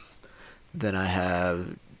 Then I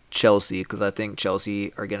have Chelsea, because I think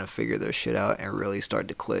Chelsea are going to figure their shit out and really start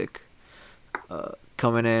to click.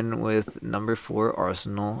 Coming in with number 4,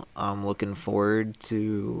 Arsenal. I'm looking forward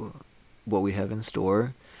to what we have in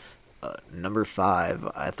store. Number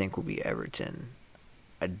 5, I think, will be Everton.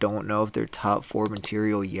 I don't know if they're top 4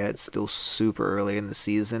 material yet. Still super early in the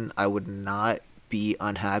season. I would not be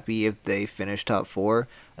unhappy if they finish top 4.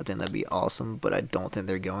 I think that'd be awesome, but I don't think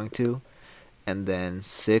they're going to. And then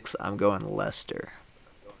 6, I'm going Leicester.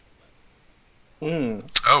 Oh,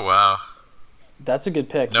 wow. That's a good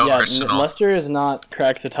pick. No yeah, Arsenal. Leicester has not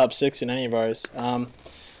cracked the top 6 in any of ours.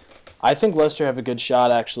 I think Leicester have a good shot,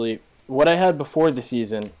 actually. What I had before the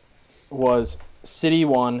season was City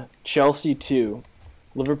 1, Chelsea 2,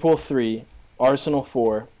 Liverpool 3, Arsenal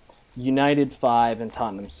 4, United 5, and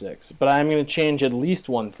Tottenham 6. But I'm going to change at least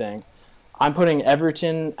one thing. I'm putting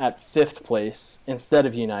Everton at 5th place instead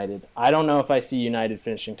of United. I don't know if I see United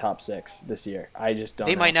finishing top 6 this year. I just don't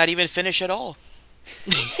know. They might not even finish at all.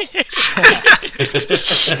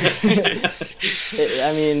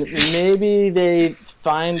 I mean, maybe they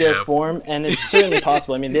find their form, and it's certainly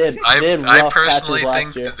possible. I mean, they had rough personally patches last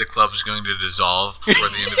think year. that the club's going to dissolve before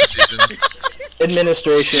the end of the season.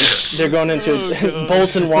 Administration. They're going into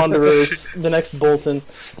Bolton Wanderers, the next Bolton.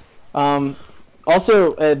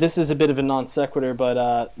 Also, this is a bit of a non sequitur,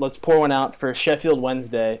 but let's pour one out for Sheffield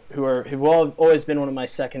Wednesday, who've always been one of my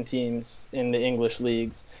second teams in the English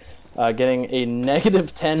leagues, getting a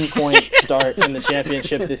negative 10-point start in the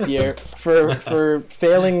championship this year for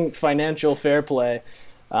failing financial fair play,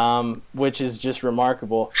 which is just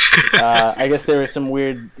remarkable. I guess there were some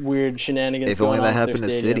weird shenanigans going on. If only that happened to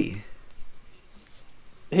City.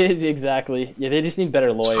 Exactly. Yeah, they just need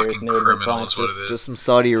better lawyers, and they would be fine. Just some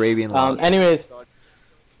Saudi Arabian law. Anyways,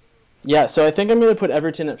 yeah. So I think I'm going to put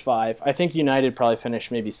Everton at 5. I think United probably finish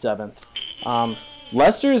maybe 7th.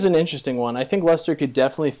 Leicester is an interesting one. I think Leicester could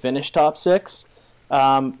definitely finish top 6,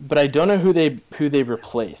 but I don't know who they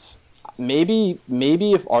replace. Maybe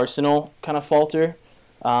if Arsenal kind of falter.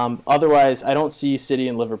 Otherwise, I don't see City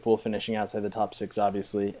and Liverpool finishing outside the top 6,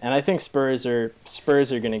 obviously, and I think Spurs are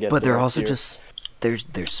going to get. But they're also just.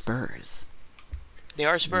 They're Spurs. They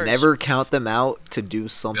are Spurs. Never count them out to do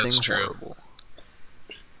something horrible.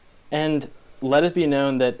 And let it be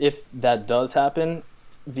known that if that does happen,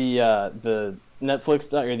 the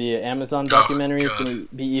Netflix or the Amazon documentary is going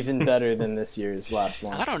to be even better than this year's last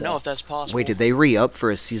one. I don't know if that's possible. Wait, did they re-up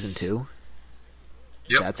for a season 2?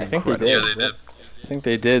 Yep. That's incredible. I think they did. Yeah, they did. I think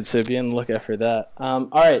they did, so be on the lookout for that. All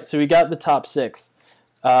right, so we got the top 6.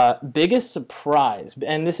 Biggest surprise,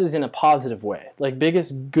 and this is in a positive way, like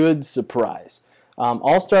biggest good surprise.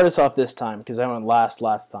 I'll start us off this time because I went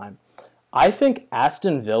last time. I think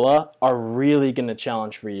Aston Villa are really going to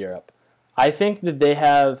challenge for Europe. I think that they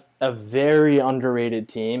have a very underrated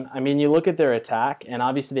team. I mean, you look at their attack, and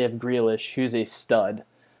obviously they have Grealish, who's a stud,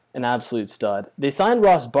 an absolute stud. They signed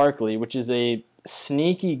Ross Barkley, which is a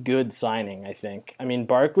sneaky good signing, I think. I mean,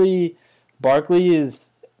 Barkley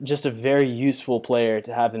is just a very useful player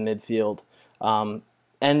to have in midfield. And,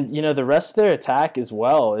 the rest of their attack as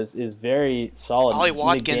well is very solid. Ollie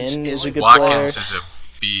Watkins is a good player. player. Watkins is a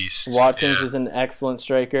beast. Watkins is an excellent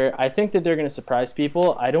striker. I think that they're going to surprise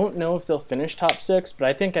people. I don't know if they'll finish top 6, but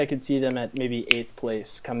I think I could see them at maybe 8th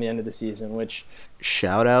place come the end of the season, which...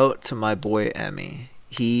 Shout out to my boy Emmy.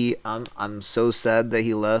 I'm so sad that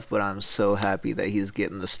he left, but I'm so happy that he's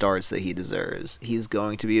getting the starts that he deserves. He's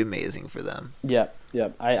going to be amazing for them. Yep.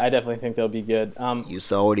 I definitely think they'll be good. You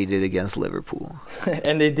saw what he did against Liverpool.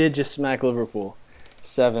 And they did just smack Liverpool.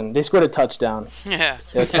 7. They scored a touchdown. Yeah.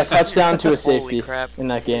 A touchdown to a safety Holy crap. in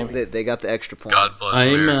that game. They got the extra point. God bless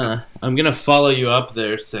America. I'm gonna follow you up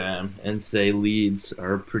there, Sam, and say Leeds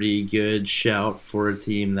are a pretty good shout for a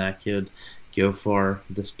team that could go far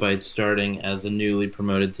despite starting as a newly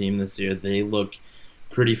promoted team this year. They look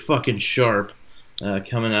pretty fucking sharp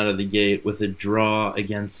coming out of the gate with a draw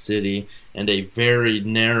against City and a very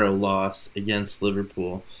narrow loss against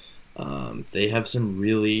Liverpool. They have some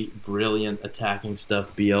really brilliant attacking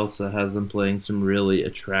stuff. Bielsa has them playing some really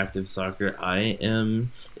attractive soccer. I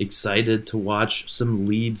am excited to watch some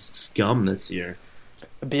Leeds scum this year.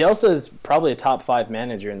 Bielsa is probably a top 5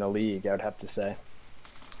 manager in the league, I would have to say.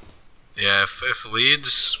 Yeah, if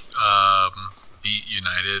Leeds beat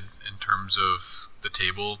United in terms of the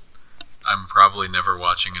table, I'm probably never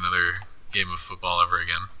watching another game of football ever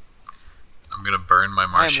again. I'm going to burn my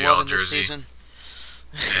Martial jersey. This season.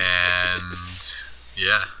 And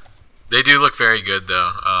yeah, they do look very good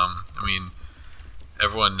though. I mean,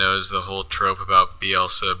 everyone knows the whole trope about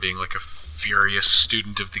Bielsa being like a furious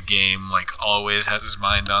student of the game, like always has his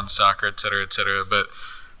mind on soccer, etc., etc. But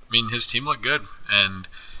I mean, his team looked good, and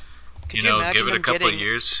Could you imagine give it a him couple of getting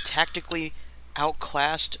years. Tactically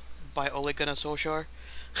outclassed by Ole Gunnar Solskjaer?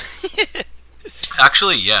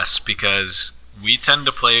 Actually, yes, because we tend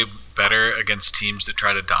to play better against teams that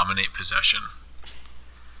try to dominate possession.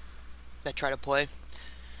 That try to play?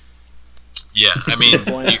 Yeah, I mean,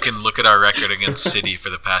 you can look at our record against City for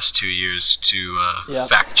the past 2 years to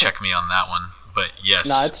fact check me on that one. But yes,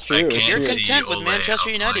 no, it's true. I can't You're see content with Ole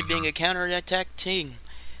Manchester United outplaying being them. a counter-attack team.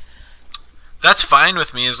 That's fine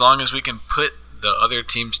with me as long as we can put the other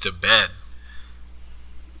teams to bed.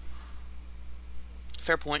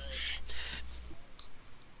 Fair point.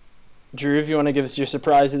 Drew, if you want to give us your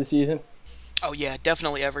surprise of the season? Oh yeah,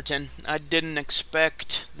 definitely Everton. I didn't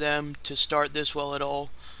expect them to start this well at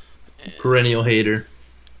all. Perennial hater.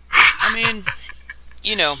 I mean,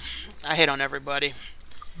 I hate on everybody.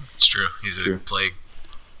 It's true. He's a plague.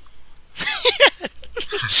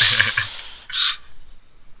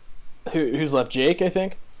 Who's left? Jake, I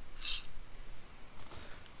think?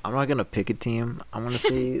 I'm not gonna pick a team. I'm gonna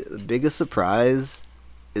say the biggest surprise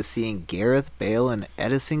is seeing Gareth Bale and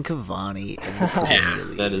Edison Cavani in the Premier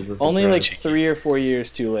League. That is a surprise. Only like 3 or 4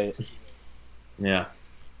 years too late. Yeah.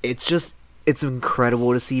 It's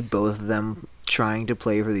incredible to see both of them trying to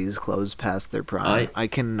play for these clubs past their prime. I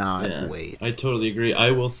cannot wait. I totally agree.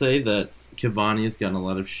 I will say that Cavani has gotten a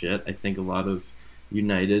lot of shit. I think a lot of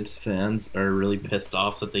United fans are really pissed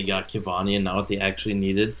off that they got Cavani and not what they actually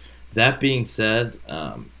needed. That being said,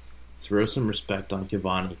 throw some respect on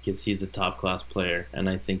Cavani because he's a top-class player, and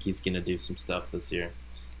I think he's going to do some stuff this year.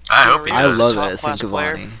 I hope he does. I love Edison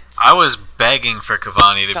Cavani. I was begging for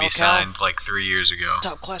Cavani to be signed like 3 years ago.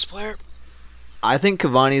 Top-class player. I think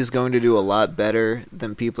Cavani is going to do a lot better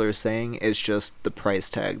than people are saying. It's just the price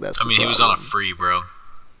tag that's the he was on a free, bro.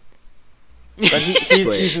 But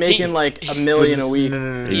he's making like $1 million a week.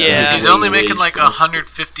 Yeah. He's only making like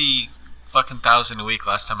 150 fucking thousand a week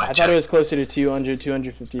last time I checked. I thought it was closer to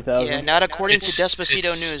 250,000. Yeah, not according to Despacito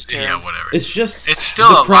News, Terry. Yeah, whatever. It's just it's still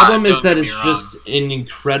the a problem lot, is that don't it's get me just an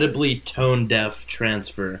incredibly tone deaf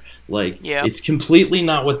transfer. Like Yeah. it's completely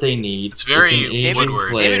not what they need. It's very an aging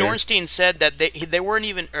Woodward. player. David Ornstein said that they weren't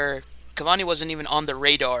even, or Cavani wasn't even on the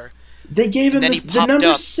radar. They gave him then he the number popped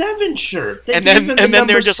up. 7 shirt. And then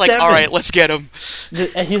they were just like, all right, let's get him.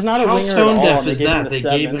 He's not a How winger tone at all. deaf They is gave him that? the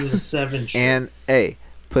They gave 7. him the 7 shirt. And hey,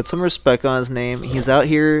 put some respect on his name. He's out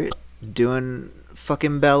here doing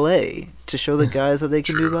fucking ballet to show the guys that they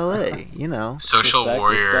can do ballet. You know, Social Respect,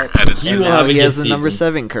 warrior respect. at its He and will now have a he good has the number season.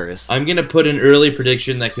 7 curse. I'm going to put an early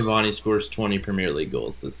prediction that Cavani scores 20 Premier League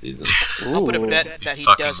goals this season. I'll put a Ooh. bet that he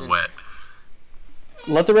fucking doesn't. wet.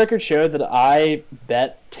 Let the record show that I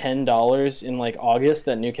bet $10 in like August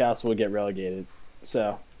that Newcastle would get relegated.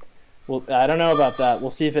 So, well, I don't know about that. We'll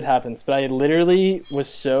see if it happens. But I literally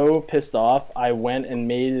was so pissed off. I went and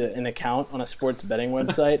made an account on a sports betting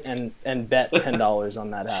website and bet $10 on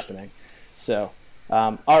that happening. So,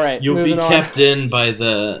 all right, You'll be moving on. kept in by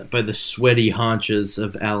the sweaty haunches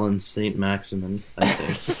of Alan St. Maximin, I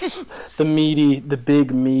think. the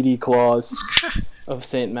big meaty claws of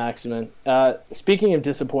Saint Maximin. Speaking of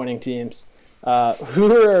disappointing teams,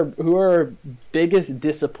 who are our biggest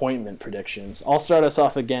disappointment predictions? I'll start us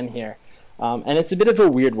off again here, and it's a bit of a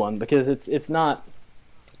weird one because it's not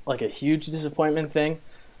like a huge disappointment thing,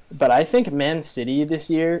 but I think Man City this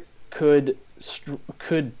year could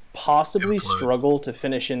possibly Implode. struggle to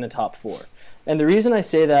finish in the top 4, and the reason I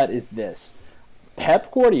say that is this.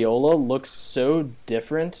 Pep Guardiola looks so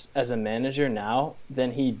different as a manager now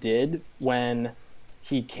than he did when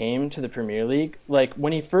he came to the Premier League. Like,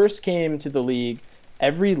 when he first came to the league,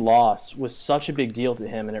 every loss was such a big deal to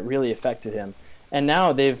him, and it really affected him. And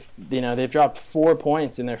now they've dropped 4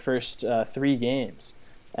 points in their first 3 games,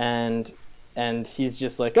 and he's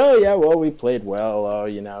just like, oh yeah, well, we played well,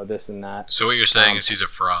 this and that. So what you're saying is he's a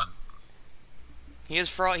fraud. He is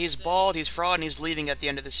fraud. He's bald. He's fraud, and he's leaving at the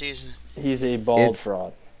end of the season. He's a bald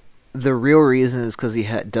fraud. The real reason is because he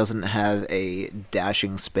doesn't have a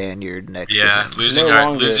dashing Spaniard next to him.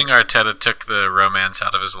 losing Arteta took the romance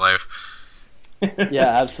out of his life. Yeah,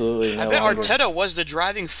 absolutely. I bet Arteta was the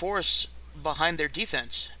driving force behind their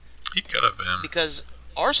defense. He could have been. Because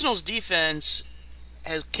Arsenal's defense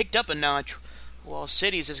has kicked up a notch, while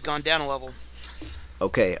City's has gone down a level.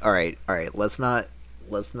 Okay, all right. Let's not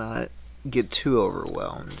get too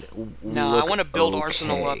overwhelmed. No, I want to build okay.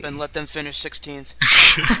 Arsenal up and let them finish 16th.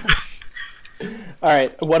 All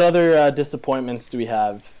right, what other disappointments do we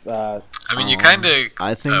have? You kind of...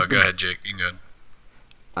 I think go ahead, Jake. You can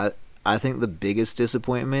go. I think the biggest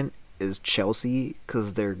disappointment is Chelsea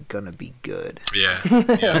because they're gonna be good. Yeah.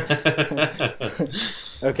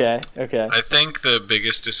 Okay. I think the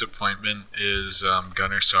biggest disappointment is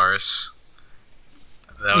Gunnar Saris.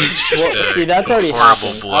 That was just that's already horrible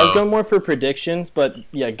happened. blow. I was going more for predictions, but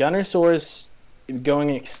yeah, Gunnar Soros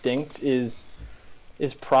going extinct is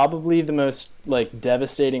probably the most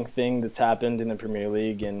devastating thing that's happened in the Premier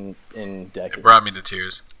League in decades. It brought me to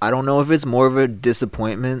tears. I don't know if it's more of a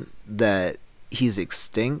disappointment that he's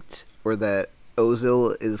extinct or that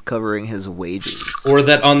Ozil is covering his wages. Or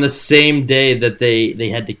that on the same day that they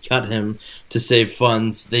had to cut him to save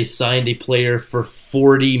funds, they signed a player for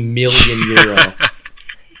 40 million euro.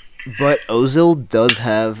 But Ozil does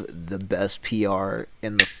have the best PR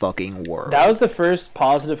in the fucking world. That was the first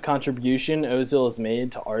positive contribution Ozil has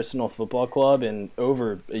made to Arsenal Football Club in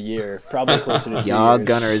over a year, probably closer to 2 Ya years.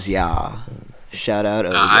 Gunners, ya. Shout out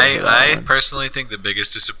Ozil. I personally think the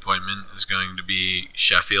biggest disappointment is going to be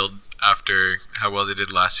Sheffield after how well they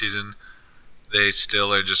did last season. They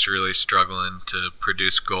still are just really struggling to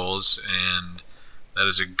produce goals, and that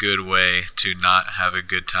is a good way to not have a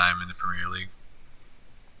good time in the Premier League.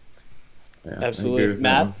 Yeah, Absolutely. I agree with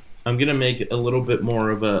Matt? them. I'm gonna make a little bit more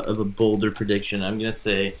of a bolder prediction. I'm gonna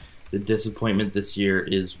say the disappointment this year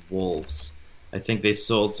is Wolves. I think they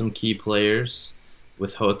sold some key players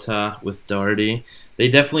with Jota, with Doherty. They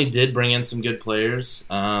definitely did bring in some good players.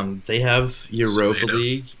 They have Europa Semedo.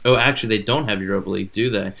 League. Oh, actually, they don't have Europa League, do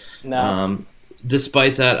they? No.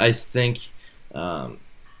 Despite that, I think I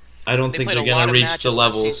don't They think played they're a going lot to of reach the matches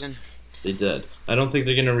last levels. season. They did. I don't think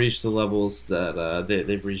they're going to reach the levels that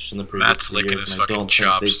they've reached in the previous Matt's 2 licking years. his And I fucking don't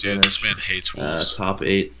chops, think they dude. This finish, man hates Wolves. top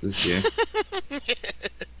 8 this year.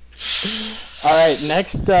 All right,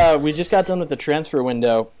 next, we just got done with the transfer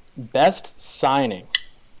window. Best signing.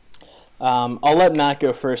 I'll let Matt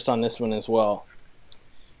go first on this one as well.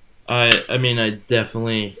 I mean, I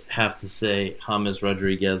definitely have to say James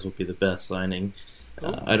Rodriguez will be the best signing.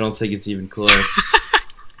 I don't think it's even close.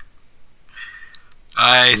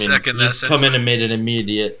 I I mean, second that he's come sentiment. in and made an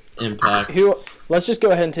immediate impact. Let's just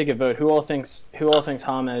go ahead and take a vote. Who all thinks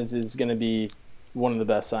James is going to be one of the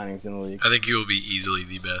best signings in the league? I think he will be easily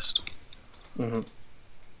the best. Mm-hmm.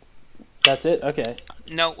 That's it? Okay.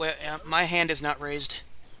 No, my hand is not raised.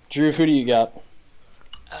 Drew, who do you got?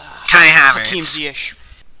 Kai Hakeem Ziyech.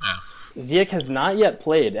 Ziyech has not yet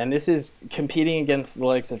played, and this is competing against the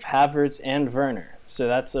likes of Havertz and Werner. So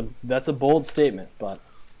that's a bold statement, but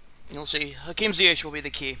You'll see. Hakeem Ziyech will be the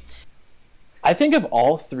key. I think of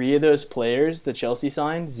all three of those players that Chelsea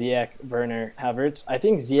signed, Ziyech, Werner, Havertz, I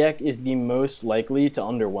think Ziyech is the most likely to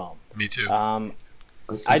underwhelm. Me too.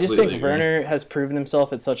 I just think agree. Werner has proven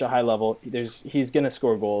himself at such a high level. He's going to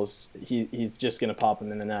score goals. He's just going to pop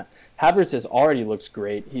them in the net. Havertz has already looks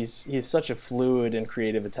great. He's such a fluid and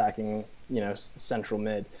creative attacking, central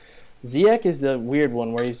mid. Ziyech is the weird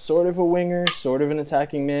one where he's sort of a winger, sort of an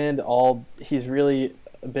attacking mid. He's really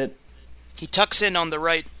a bit. He tucks in on the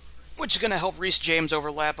right, which is going to help Reece James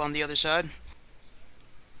overlap on the other side.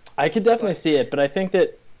 I could definitely see it, but I think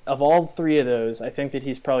that of all three of those, I think that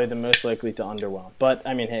he's probably the most likely to underwhelm. But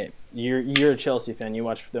I mean, hey, you're a Chelsea fan. You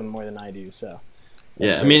watch them more than I do, so.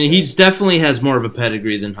 Yeah, I mean, he's definitely has more of a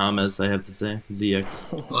pedigree than James, I have to say.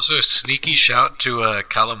 Ziyech. Also, a sneaky shout to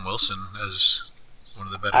Callum Wilson as one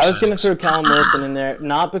of the better I was going to signings. throw Callum Wilson in there,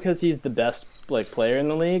 not because he's the best player in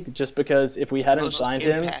the league, just because if we hadn't Most signed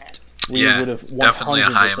him, impact. we Yeah, would have definitely a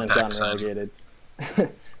 100% high-impact gotten signing. relegated.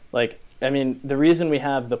 I mean, the reason we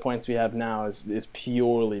have the points we have now is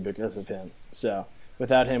purely because of him. So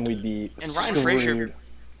without him, we'd be And Ryan screwed. Fraser,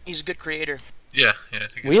 he's a good creator. Yeah, I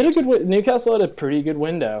think We had a good Newcastle had a pretty good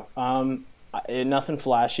window. Nothing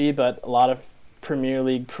flashy, but a lot of Premier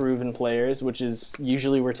League proven players, which is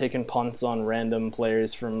usually we're taking punts on random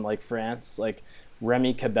players from France, like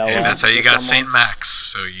Remy Cabella. Hey, that's how you got St. Max,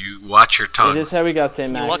 so you watch your tongue. It is how we got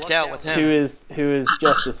St. You Max, lucked out with him. who is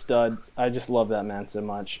just a stud. I just love that man so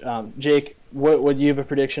much. Jake, what do you have a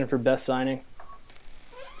prediction for best signing?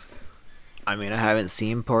 I mean, I haven't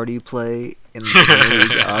seen Party play in the Premier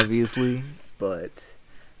League, obviously, but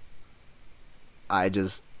I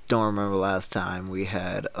just don't remember last time we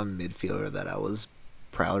had a midfielder that I was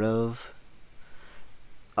proud of.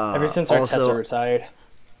 Ever since Arteta retired.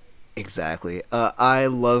 Exactly. I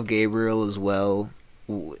love Gabriel as well.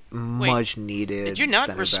 Much needed. Did you not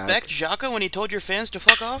center respect back. Xhaka when he told your fans to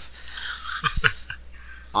fuck off?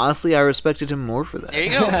 Honestly, I respected him more for that. There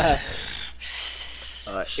you go.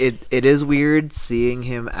 It is weird seeing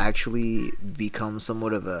him actually become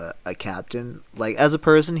somewhat of a captain. Like, as a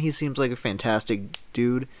person, he seems like a fantastic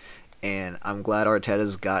dude, and I'm glad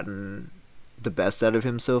Arteta's gotten the best out of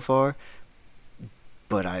him so far.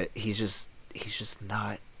 But he's just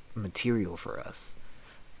not material for us.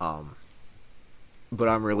 But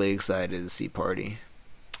I'm really excited to see Party.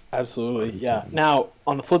 Absolutely, yeah. Now,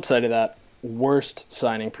 on the flip side of that, worst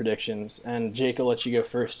signing predictions, and Jake, I'll let you go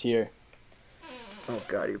first here. Oh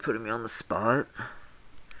God, you're putting me on the spot.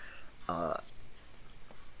 I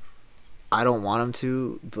don't want him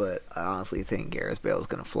to, but I honestly think Gareth Bale's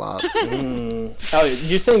gonna flop. Oh,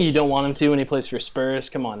 you're saying you don't want him to when he plays for Spurs?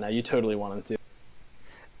 Come on now, you totally want him to.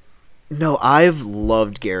 No, I've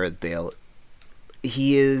loved Gareth Bale.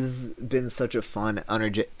 He has been such a fun,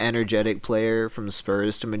 energetic player from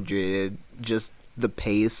Spurs to Madrid. Just the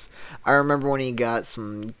pace. I remember when he got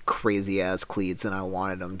some crazy-ass cleats, and I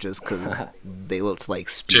wanted them just because they looked like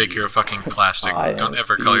speed. Jake, you're a fucking plastic. I Don't am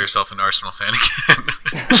ever speed. call yourself an Arsenal fan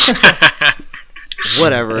again.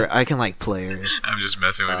 Whatever, I can like players. I'm just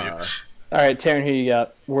messing with you. All right, Taryn, who you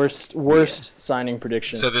got? Worst signing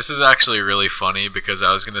prediction. So this is actually really funny because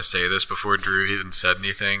I was going to say this before Drew even said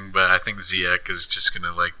anything, but I think Ziyech is just going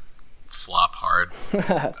to flop hard.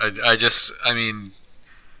 I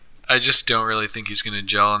just don't really think he's going to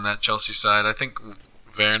gel on that Chelsea side. I think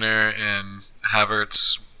Werner and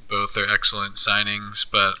Havertz both are excellent signings,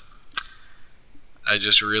 but I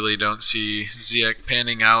just really don't see Ziyech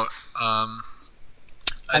panning out.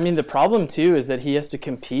 I mean, the problem, too, is that he has to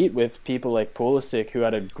compete with people like Pulisic, who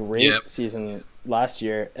had a great season last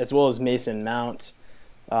year, as well as Mason Mount,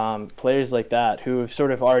 players like that, who have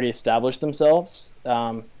sort of already established themselves.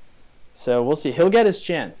 So we'll see. He'll get his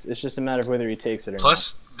chance. It's just a matter of whether he takes it or not.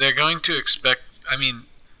 Plus, they're going to expect... I mean,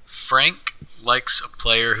 Frank likes a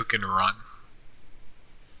player who can run.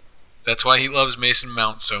 That's why he loves Mason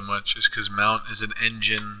Mount so much, is because Mount is an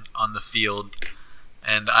engine on the field.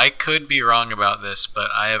 And I could be wrong about this, but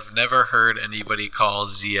I have never heard anybody call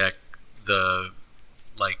Ziyech the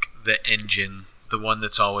engine, the one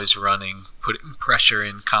that's always running, putting pressure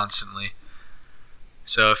in constantly.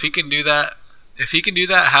 So if he can do that,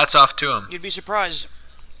 hats off to him. You'd be surprised.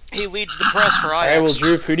 He leads the press for Ajax. All right, well,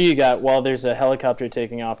 Drew, who do you got while there's a helicopter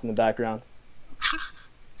taking off in the background?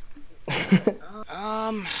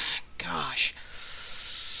 Gosh.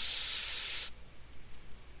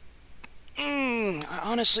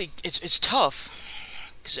 Honestly, it's tough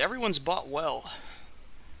because everyone's bought well.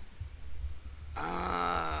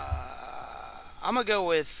 I'm gonna go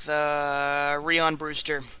with Rian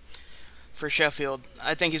Brewster for Sheffield.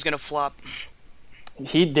 I think he's gonna flop.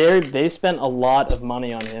 They spent a lot of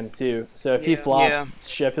money on him too. So if he flops,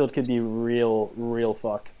 Sheffield could be real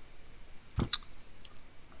fucked.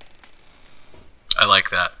 I like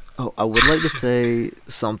that. Oh, I would like to say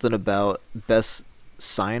something about best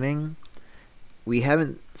signing. We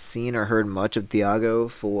haven't seen or heard much of Thiago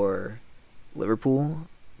for Liverpool,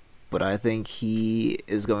 but I think he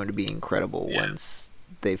is going to be incredible once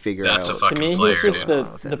they figure out. To me, he's just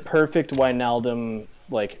the perfect Wijnaldum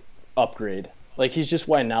upgrade. Like, he's just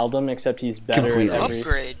Wijnaldum, except he's better Completely. at every...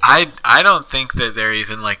 Upgrade. I don't think that they're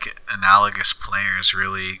even analogous players,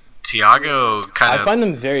 really. Thiago I find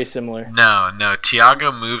them very similar. No.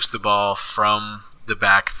 Thiago moves the ball from the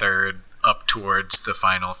back third up towards the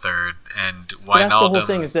final third, and Wijnaldum... But that's the whole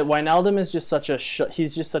thing, is that Wijnaldum is just such a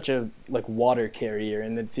he's just such a water carrier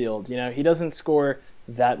in midfield. You know, he doesn't score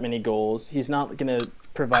that many goals. He's not going to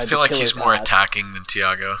provide. I feel like he's more attacking than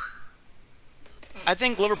Thiago. I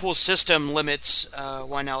think Liverpool's system limits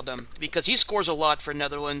Wijnaldum because he scores a lot for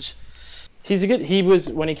Netherlands. He was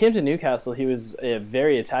when he came to Newcastle, he was a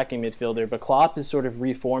very attacking midfielder, but Klopp has sort of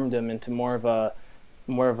reformed him into more of a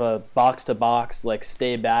box to box,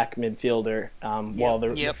 stay back midfielder, while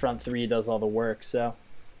the front three does all the work. So,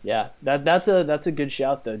 yeah, that's a good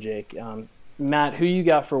shout though, Jake. Matt, who you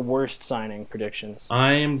got for worst signing predictions?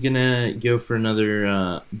 I am gonna go for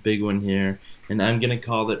another big one here, and I'm gonna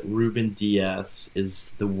call it Ruben Diaz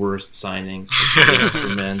is the worst signing for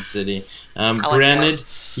Man City. Granted,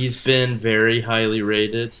 he's been very highly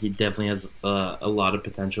rated. He definitely has a lot of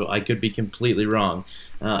potential. I could be completely wrong.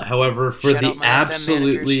 However, for the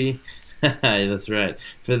absolutely that's right,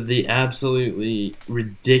 for the absolutely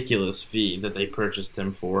ridiculous fee that they purchased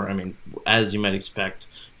him for, I mean, as you might expect.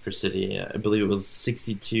 For City, I believe it was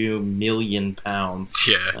 £62 million.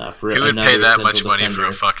 Yeah, for who would pay that much money for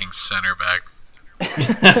a fucking center back?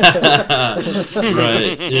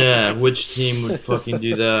 Right? Yeah, which team would fucking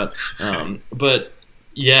do that? But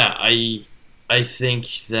yeah, I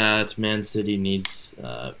think that Man City needs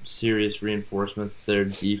serious reinforcements to their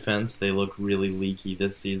defense. They look really leaky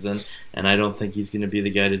this season, and I don't think he's going to be the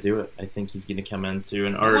guy to do it. I think he's going to come into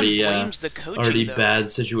an already bad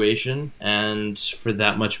situation, and for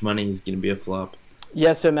that much money, he's going to be a flop.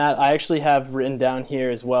 Yeah, so Matt, I actually have written down here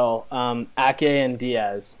as well, Ake and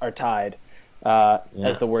Diaz are tied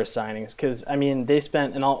as the worst signings. Because, I mean, they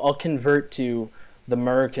spent, and I'll convert to the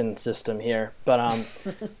American system here, but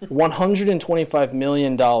 $125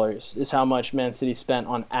 million is how much Man City spent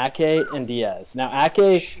on Ake and Diaz. Now,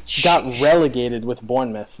 Ake got relegated with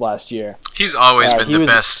Bournemouth last year. He's always been the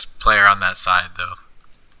best player on that side, though.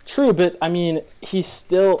 True, but I mean, he's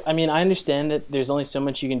still. I mean, I understand that there's only so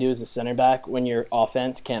much you can do as a center back when your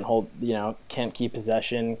offense can't can't keep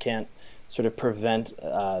possession, can't sort of prevent,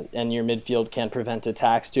 and your midfield can't prevent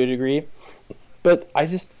attacks to a degree. But I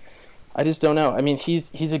just don't know. I mean,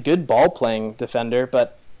 he's a good ball playing defender,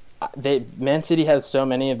 but Man City has so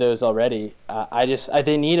many of those already.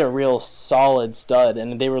 They need a real solid stud,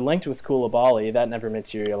 and they were linked with Koulibaly. That never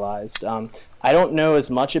materialized. I don't know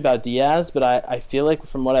as much about Diaz, but I feel like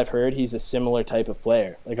from what I've heard, he's a similar type of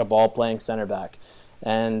player, like a ball-playing center back.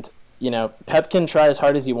 And, Pep can try as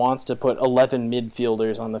hard as he wants to put 11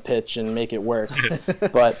 midfielders on the pitch and make it work.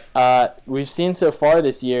 But we've seen so far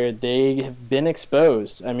this year, they have been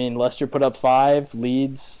exposed. I mean, Leicester put up 5.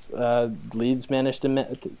 Leeds managed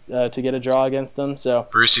to get a draw against them. So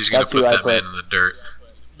Brucey's going to put that man in the dirt.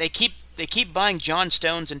 They keep buying John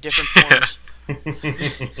Stones in different forms.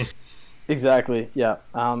 Exactly. Yeah.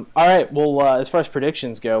 All right. Well, as far as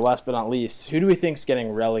predictions go, last but not least, who do we think's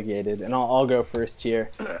getting relegated? And I'll go first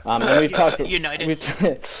here. And we've talked United.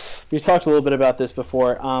 We've talked a little bit about this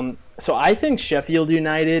before. So I think Sheffield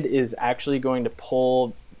United is actually going to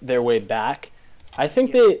pull their way back. I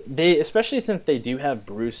think they especially since they do have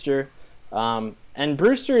Brewster, and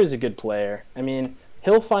Brewster is a good player. I mean,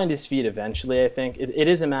 he'll find his feet eventually. I think it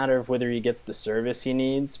is a matter of whether he gets the service he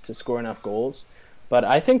needs to score enough goals. But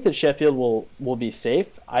I think that Sheffield will be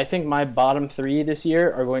safe. I think my bottom three this year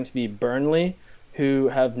are going to be Burnley, who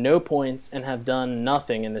have no points and have done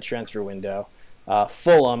nothing in the transfer window.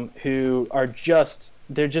 Fulham, who are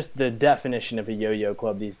they're just the definition of a yo-yo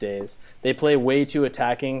club these days. They play way too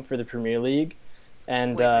attacking for the Premier League.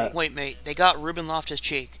 And Wait, mate. They got Ruben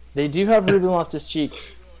Loftus-Cheek. They do have Ruben Loftus-Cheek.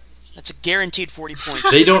 That's a guaranteed 40 points.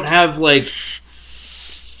 They don't have, like,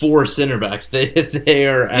 4 center backs. They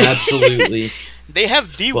are absolutely... They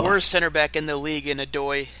have the worst center back in the league in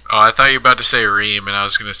Adoy. Oh, I thought you were about to say Reem, and I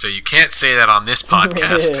was going to say, you can't say that on this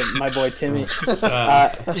podcast. My boy Timmy.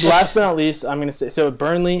 Last but not least, I'm going to say, so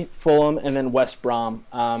Burnley, Fulham, and then West Brom.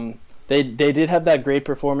 They did have that great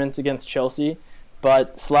performance against Chelsea,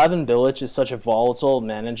 but Slaven Bilic is such a volatile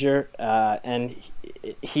manager, and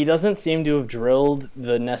he doesn't seem to have drilled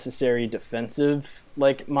the necessary defensive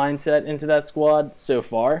mindset into that squad so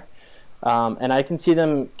far. And I can see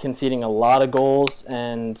them conceding a lot of goals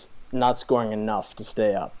and not scoring enough to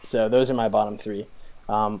stay up. So those are my bottom three.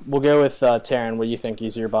 We'll go with Taryn. What do you think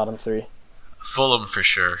is your bottom three? Fulham for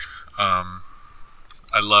sure.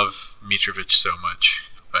 I love Mitrovic so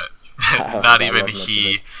much, but not even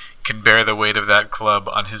he can bear the weight of that club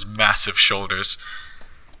on his massive shoulders.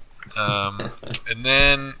 And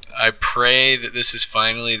then I pray that this is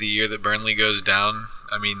finally the year that Burnley goes down.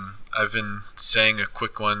 I mean, I've been saying a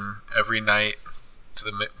quick one every night to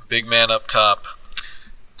the big man up top.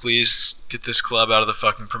 Please get this club out of the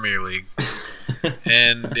fucking Premier League.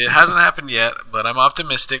 And it hasn't happened yet, but I'm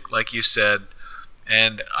optimistic, like you said.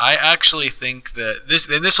 And I actually think that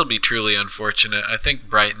this will be truly unfortunate. I think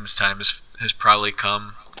Brighton's time has probably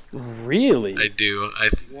come. Really? I do.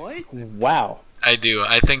 What? Wow. I do.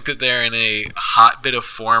 I think that they're in a hot bit of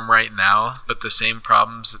form right now, but the same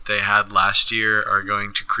problems that they had last year are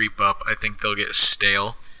going to creep up. I think they'll get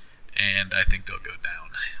stale, and I think they'll go down.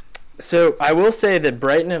 So I will say that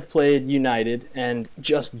Brighton have played United and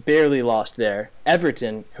just barely lost there.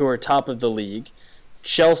 Everton, who are top of the league.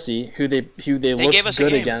 Chelsea, who they looked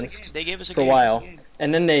good against for a while.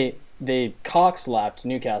 And then they cock-slapped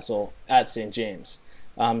Newcastle at St. James.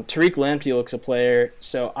 Tariq Lamptey looks a player,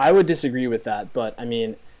 so I would disagree with that. But I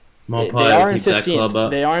mean, they are in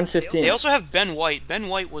 15th. They are in 15th. They also have Ben White. Ben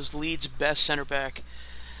White was Leeds' best center back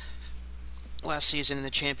last season in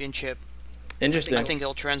the championship. Interesting. I think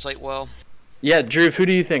it'll translate well. Yeah, Drew. Who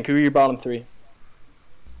do you think? Who are your bottom three?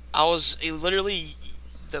 I was literally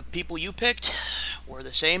the people you picked were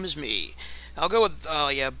the same as me. I'll go with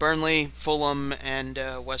Burnley, Fulham, and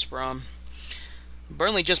West Brom.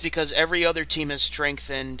 Burnley just because every other team has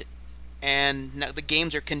strengthened and now the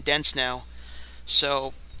games are condensed now,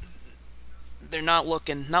 so they're not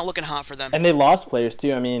looking hot for them. And they lost players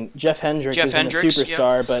too. I mean, Jeff Hendrick isn't a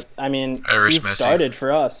superstar, but I mean, he started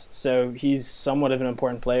for us, so he's somewhat of an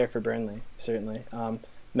important player for Burnley, certainly.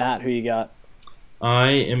 Matt, who you got?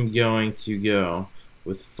 I am going to go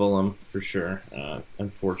with Fulham for sure.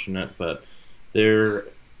 Unfortunate, but their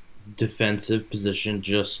defensive position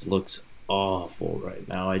just looks awful right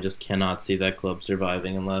now. I just cannot see that club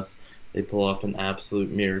surviving unless they pull off an absolute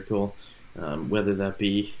miracle, whether that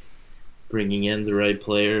be bringing in the right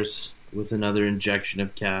players with another injection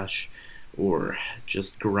of cash or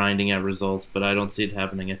just grinding out results, but I don't see it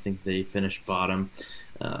happening. I think they finish bottom.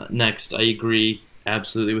 Next, I agree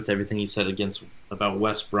absolutely with everything you said about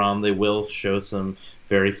West Brom. They will show some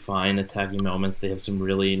very fine attacking moments. They have some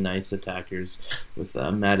really nice attackers with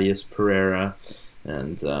Matheus Pereira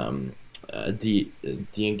and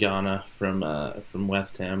Diangana from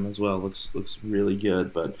West Ham as well. Looks really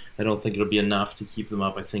good, but I don't think it'll be enough to keep them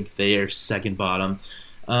up. I think they are second bottom.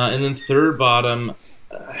 And then third bottom,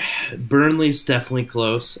 Burnley's definitely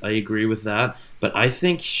close. I agree with that. But I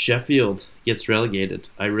think Sheffield gets relegated.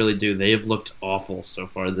 I really do. They have looked awful so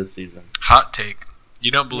far this season. Hot take. You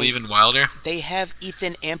don't believe in Wilder? They have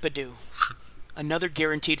Ethan Ampadu. Another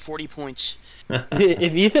guaranteed 40 points.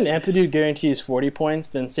 If Ethan Ampadu guarantees 40 points,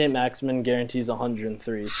 then St. Maximin guarantees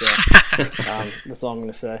 103. So that's all I'm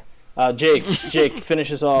going to say. Jake,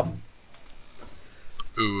 finish us off.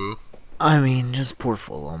 Ooh. I mean, just poor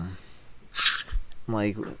Fulham.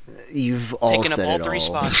 Like, you've all taking said up all it 3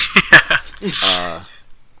 all. spots.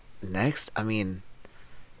 Next, I mean,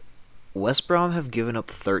 West Brom have given up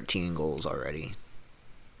 13 goals already.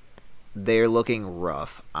 They're looking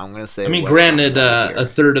rough. I'm gonna say. I mean, West granted, Brom's out of a here.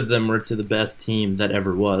 third of them were to the best team that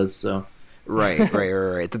ever was. So Right.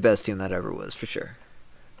 The best team that ever was, for sure.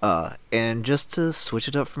 And just to switch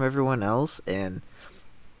it up from everyone else, and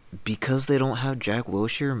because they don't have Jack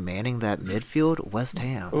Wilshere manning that midfield, West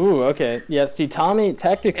Ham. Ooh, okay. Yeah, see,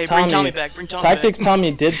 Tactics Hey, Tommy... bring Tommy back. Bring Tommy Tactics back.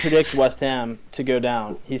 Tommy did predict West Ham to go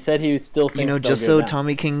down. He said he still thinks they'll Just go so down.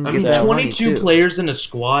 Tommy can I get mean, that money 22 too. players in a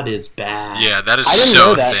squad is bad. Yeah, that is I didn't so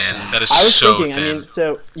know that. thin. That is I was so thinking, thin. I mean,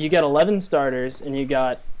 so you got 11 starters and you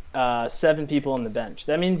got 7 people on the bench.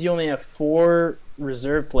 That means you only have 4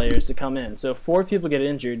 reserve players to come in. So if 4 people get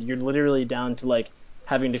injured, you're literally down to like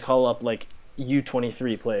having to call up like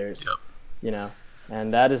U23 players. Yep. You know,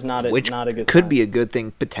 and that is not a Which not a good could sign. be a good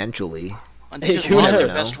thing potentially. And they just Who lost their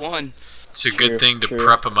knows? best one. It's a True, good thing to true.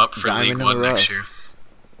 prep them up for Diamond League in the One next rough. year.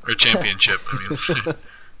 Or Championship, I mean.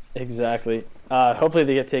 Exactly. Hopefully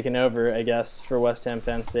they get taken over, I guess, for West Ham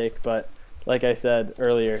fans' sake. But like I said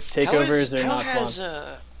earlier, takeovers are not How has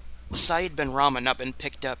fun. Said Ben Rama not been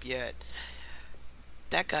picked up yet?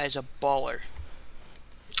 That guy's a baller.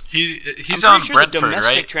 He's I'm on pretty sure Brentford, the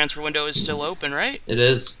domestic right? transfer window is still open, right? It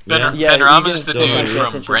is. Ben, Yeah. Yeah, ben you Rama's can the still dude find from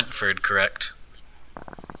Championship. Brentford, correct?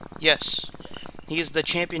 Yes. He is the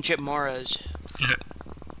championship Mahrez.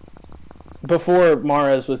 Before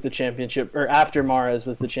Mahrez was the championship, or after Mahrez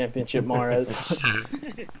was the championship Mahrez.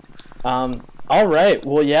 All right.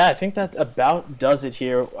 Well, yeah, I think that about does it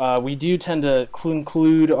here. We do tend to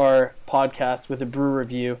conclude our podcast with a brew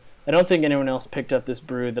review. I don't think anyone else picked up this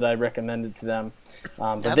brew that I recommended to them,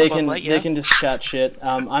 but Have they a Bud can Light, they yeah. can just chat shit.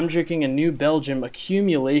 I'm drinking a New Belgium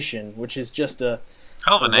Accumulation, which is just a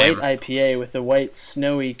Hell of a name. white IPA with a white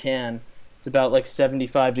snowy can. It's about like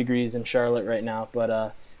 75 degrees in Charlotte right now,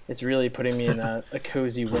 but it's really putting me in a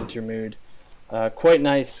cozy winter mood. Quite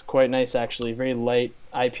nice actually. Very light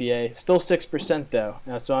IPA. Still 6% though.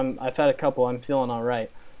 So I've had a couple. I'm feeling all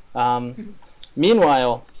right.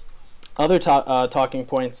 Meanwhile, other talking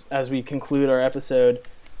points as we conclude our episode.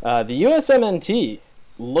 The USMNT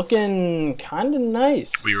looking kind of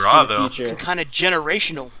nice. We for raw, the though. future. Kind of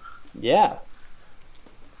generational. Yeah.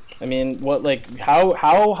 I mean, how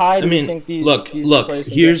high do you think these look. players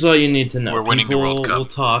can Here's get? all you need to know. We're winning the People World Cup. will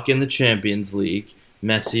talk in the Champions League.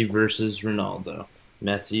 Messi versus Ronaldo.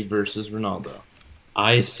 Messi versus Ronaldo.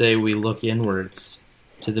 I say we look inwards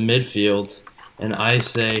to the midfield, and I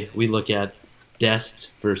say we look at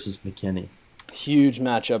Dest versus McKennie. Huge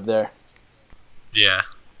matchup there. Yeah.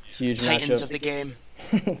 Huge Titans matchup. of the game.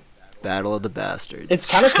 Battle of the Bastards. It's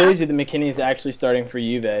kind of crazy that McKinney is actually starting for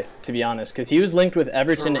Juve, to be honest, because he was linked with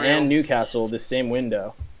Everton For real. and Newcastle this same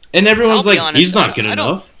window. And everyone's I'll be like, honest, he's not good I don't-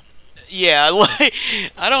 enough. Yeah, like,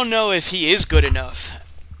 I don't know if he is good enough.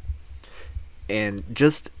 And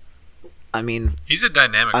just, I mean, He's a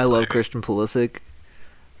dynamic I love player. Christian Pulisic.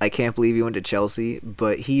 I can't believe he went to Chelsea,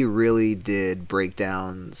 but he really did break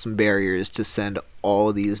down some barriers to send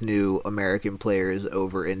all these new American players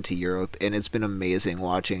over into Europe, and it's been amazing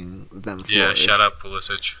watching them flourish. Yeah, shout out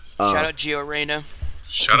Pulisic. Shout out Gio Reyna.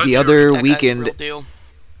 Shout out The Gio other Reyna. That guy's weekend real deal.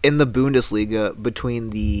 in the Bundesliga, between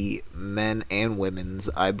the men and women's,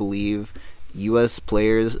 I believe U.S.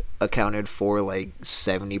 players accounted for like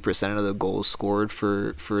 70% of the goals scored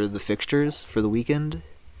for the fixtures for the weekend.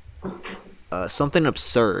 Something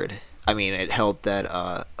absurd. I mean, it helped that,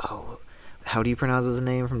 how do you pronounce his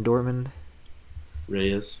name from Dortmund?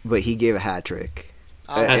 Reyes. But he gave a hat trick.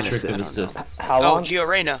 Oh, An Hat trick of assist. assists. How Oh, long? Gio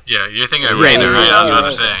Reyna. Yeah, you're thinking of Yeah, Reyna, yeah, right? yeah, I was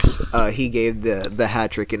yeah, about to say. He gave the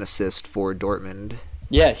hat trick and assist for Dortmund.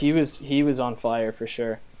 Yeah, he was on fire for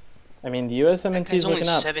sure. I mean, the That USMNT guy's is only looking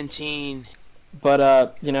up. 17. But,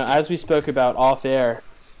 as we spoke about off air,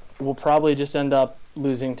 we'll probably just end up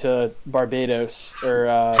losing to Barbados or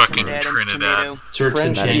Fucking Trinidad and Trinidad. Tomato. Turks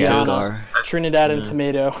French and Guiana. Caicos. Madagascar. Trinidad and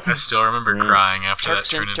Tomato. I still remember crying after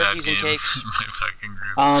Turks that and- Trinidad turkeys game. and cakes. My fucking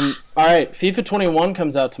group. All right, FIFA 21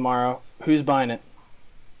 comes out tomorrow. Who's buying it?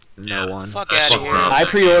 No one. Fuck I out saw of here. that. I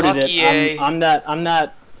pre-ordered Fuck it. EA. I'm that guy.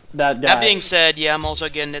 That being said, yeah, I'm also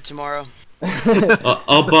getting it tomorrow.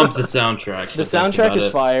 I'll bump the soundtrack. The but that's soundtrack about is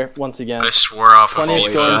it. fire once again. I swore off of Plenty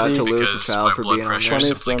of FIFA Stormzy. To lose because the child my for blood being on pressure there.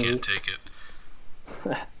 simply Plenty of can't take it.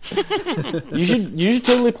 You should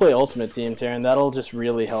totally play Ultimate Team, Taryn. That'll just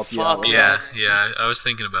really help you out. Fuck with Yeah, that. yeah, I was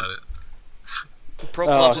thinking about it. Pro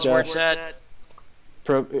Clubs is God. where it's at.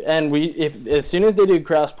 If as soon as they do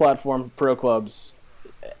cross-platform pro clubs,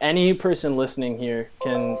 any person listening here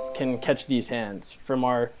can catch these hands from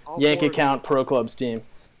our Yank account pro clubs team.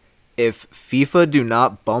 If FIFA do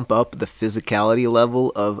not bump up the physicality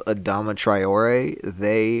level of Adama Traore,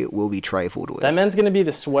 they will be trifled with. That man's gonna be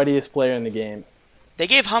the sweatiest player in the game. They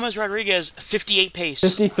gave James Rodriguez 58 pace.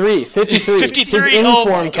 53. 53. 53? His Oh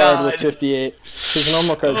inform my card God. was 58. His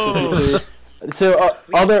normal card was 53. So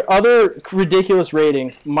other ridiculous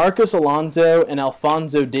ratings. Marcos Alonso and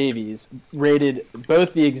Alphonso Davies rated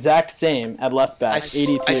both the exact same at left back,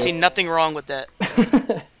 82. I see nothing wrong with that.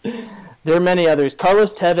 There are many others.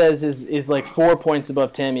 Carlos Tevez is like 4 points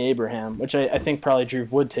above Tammy Abraham, which I think probably Drew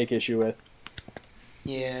would take issue with.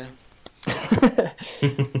 Yeah.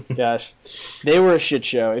 Gosh, they were a shit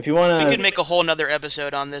show. If you want We to, could make a whole nother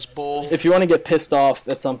episode on this bull. if you want to get pissed off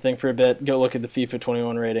at something for a bit, go look at the FIFA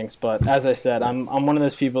 21 ratings. But as I said, I'm one of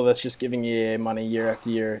those people that's just giving EA money year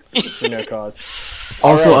after year for no cause.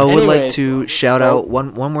 Also, All right, I would like anyways. to shout out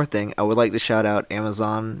one more thing. I would like to shout out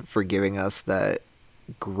Amazon for giving us that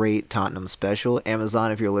great Tottenham special.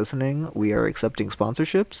 Amazon, if you're listening, we are accepting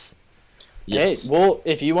sponsorships. Yes. Hey, well,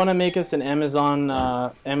 if you want to make us an Amazon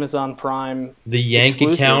Prime, The Yank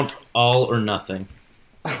exclusive. account, all or nothing.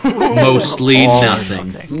 Mostly All or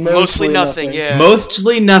nothing. Mostly nothing, yeah.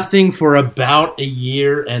 Mostly nothing for about a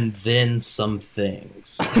year, and then some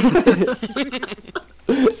things.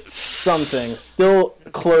 Some things still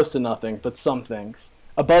close to nothing, but some things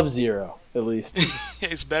above zero at least.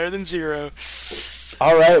 It's better than 0.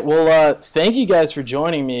 All right. Well, thank you guys for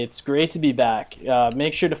joining me. It's great to be back.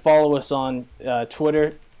 Make sure to follow us on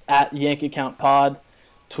Twitter at Yank Account Pod,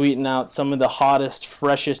 tweeting out some of the hottest,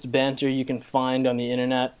 freshest banter you can find on the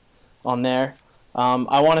internet on there.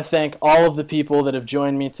 I want to thank all of the people that have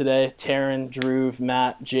joined me today, Taryn, Drew,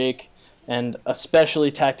 Matt, Jake, and especially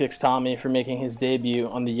Tactics Tommy for making his debut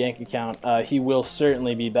on the Yank Account. He will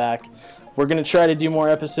certainly be back. We're going to try to do more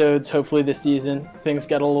episodes, hopefully this season. Things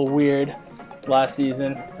got a little weird last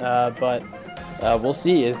season, but we'll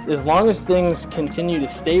see. As long as things continue to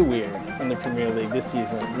stay weird in the Premier League this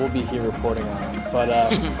season, we'll be here reporting on it. But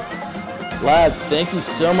lads, thank you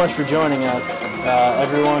so much for joining us.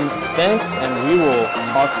 Everyone, thanks, and we will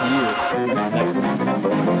talk to you next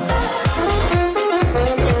time.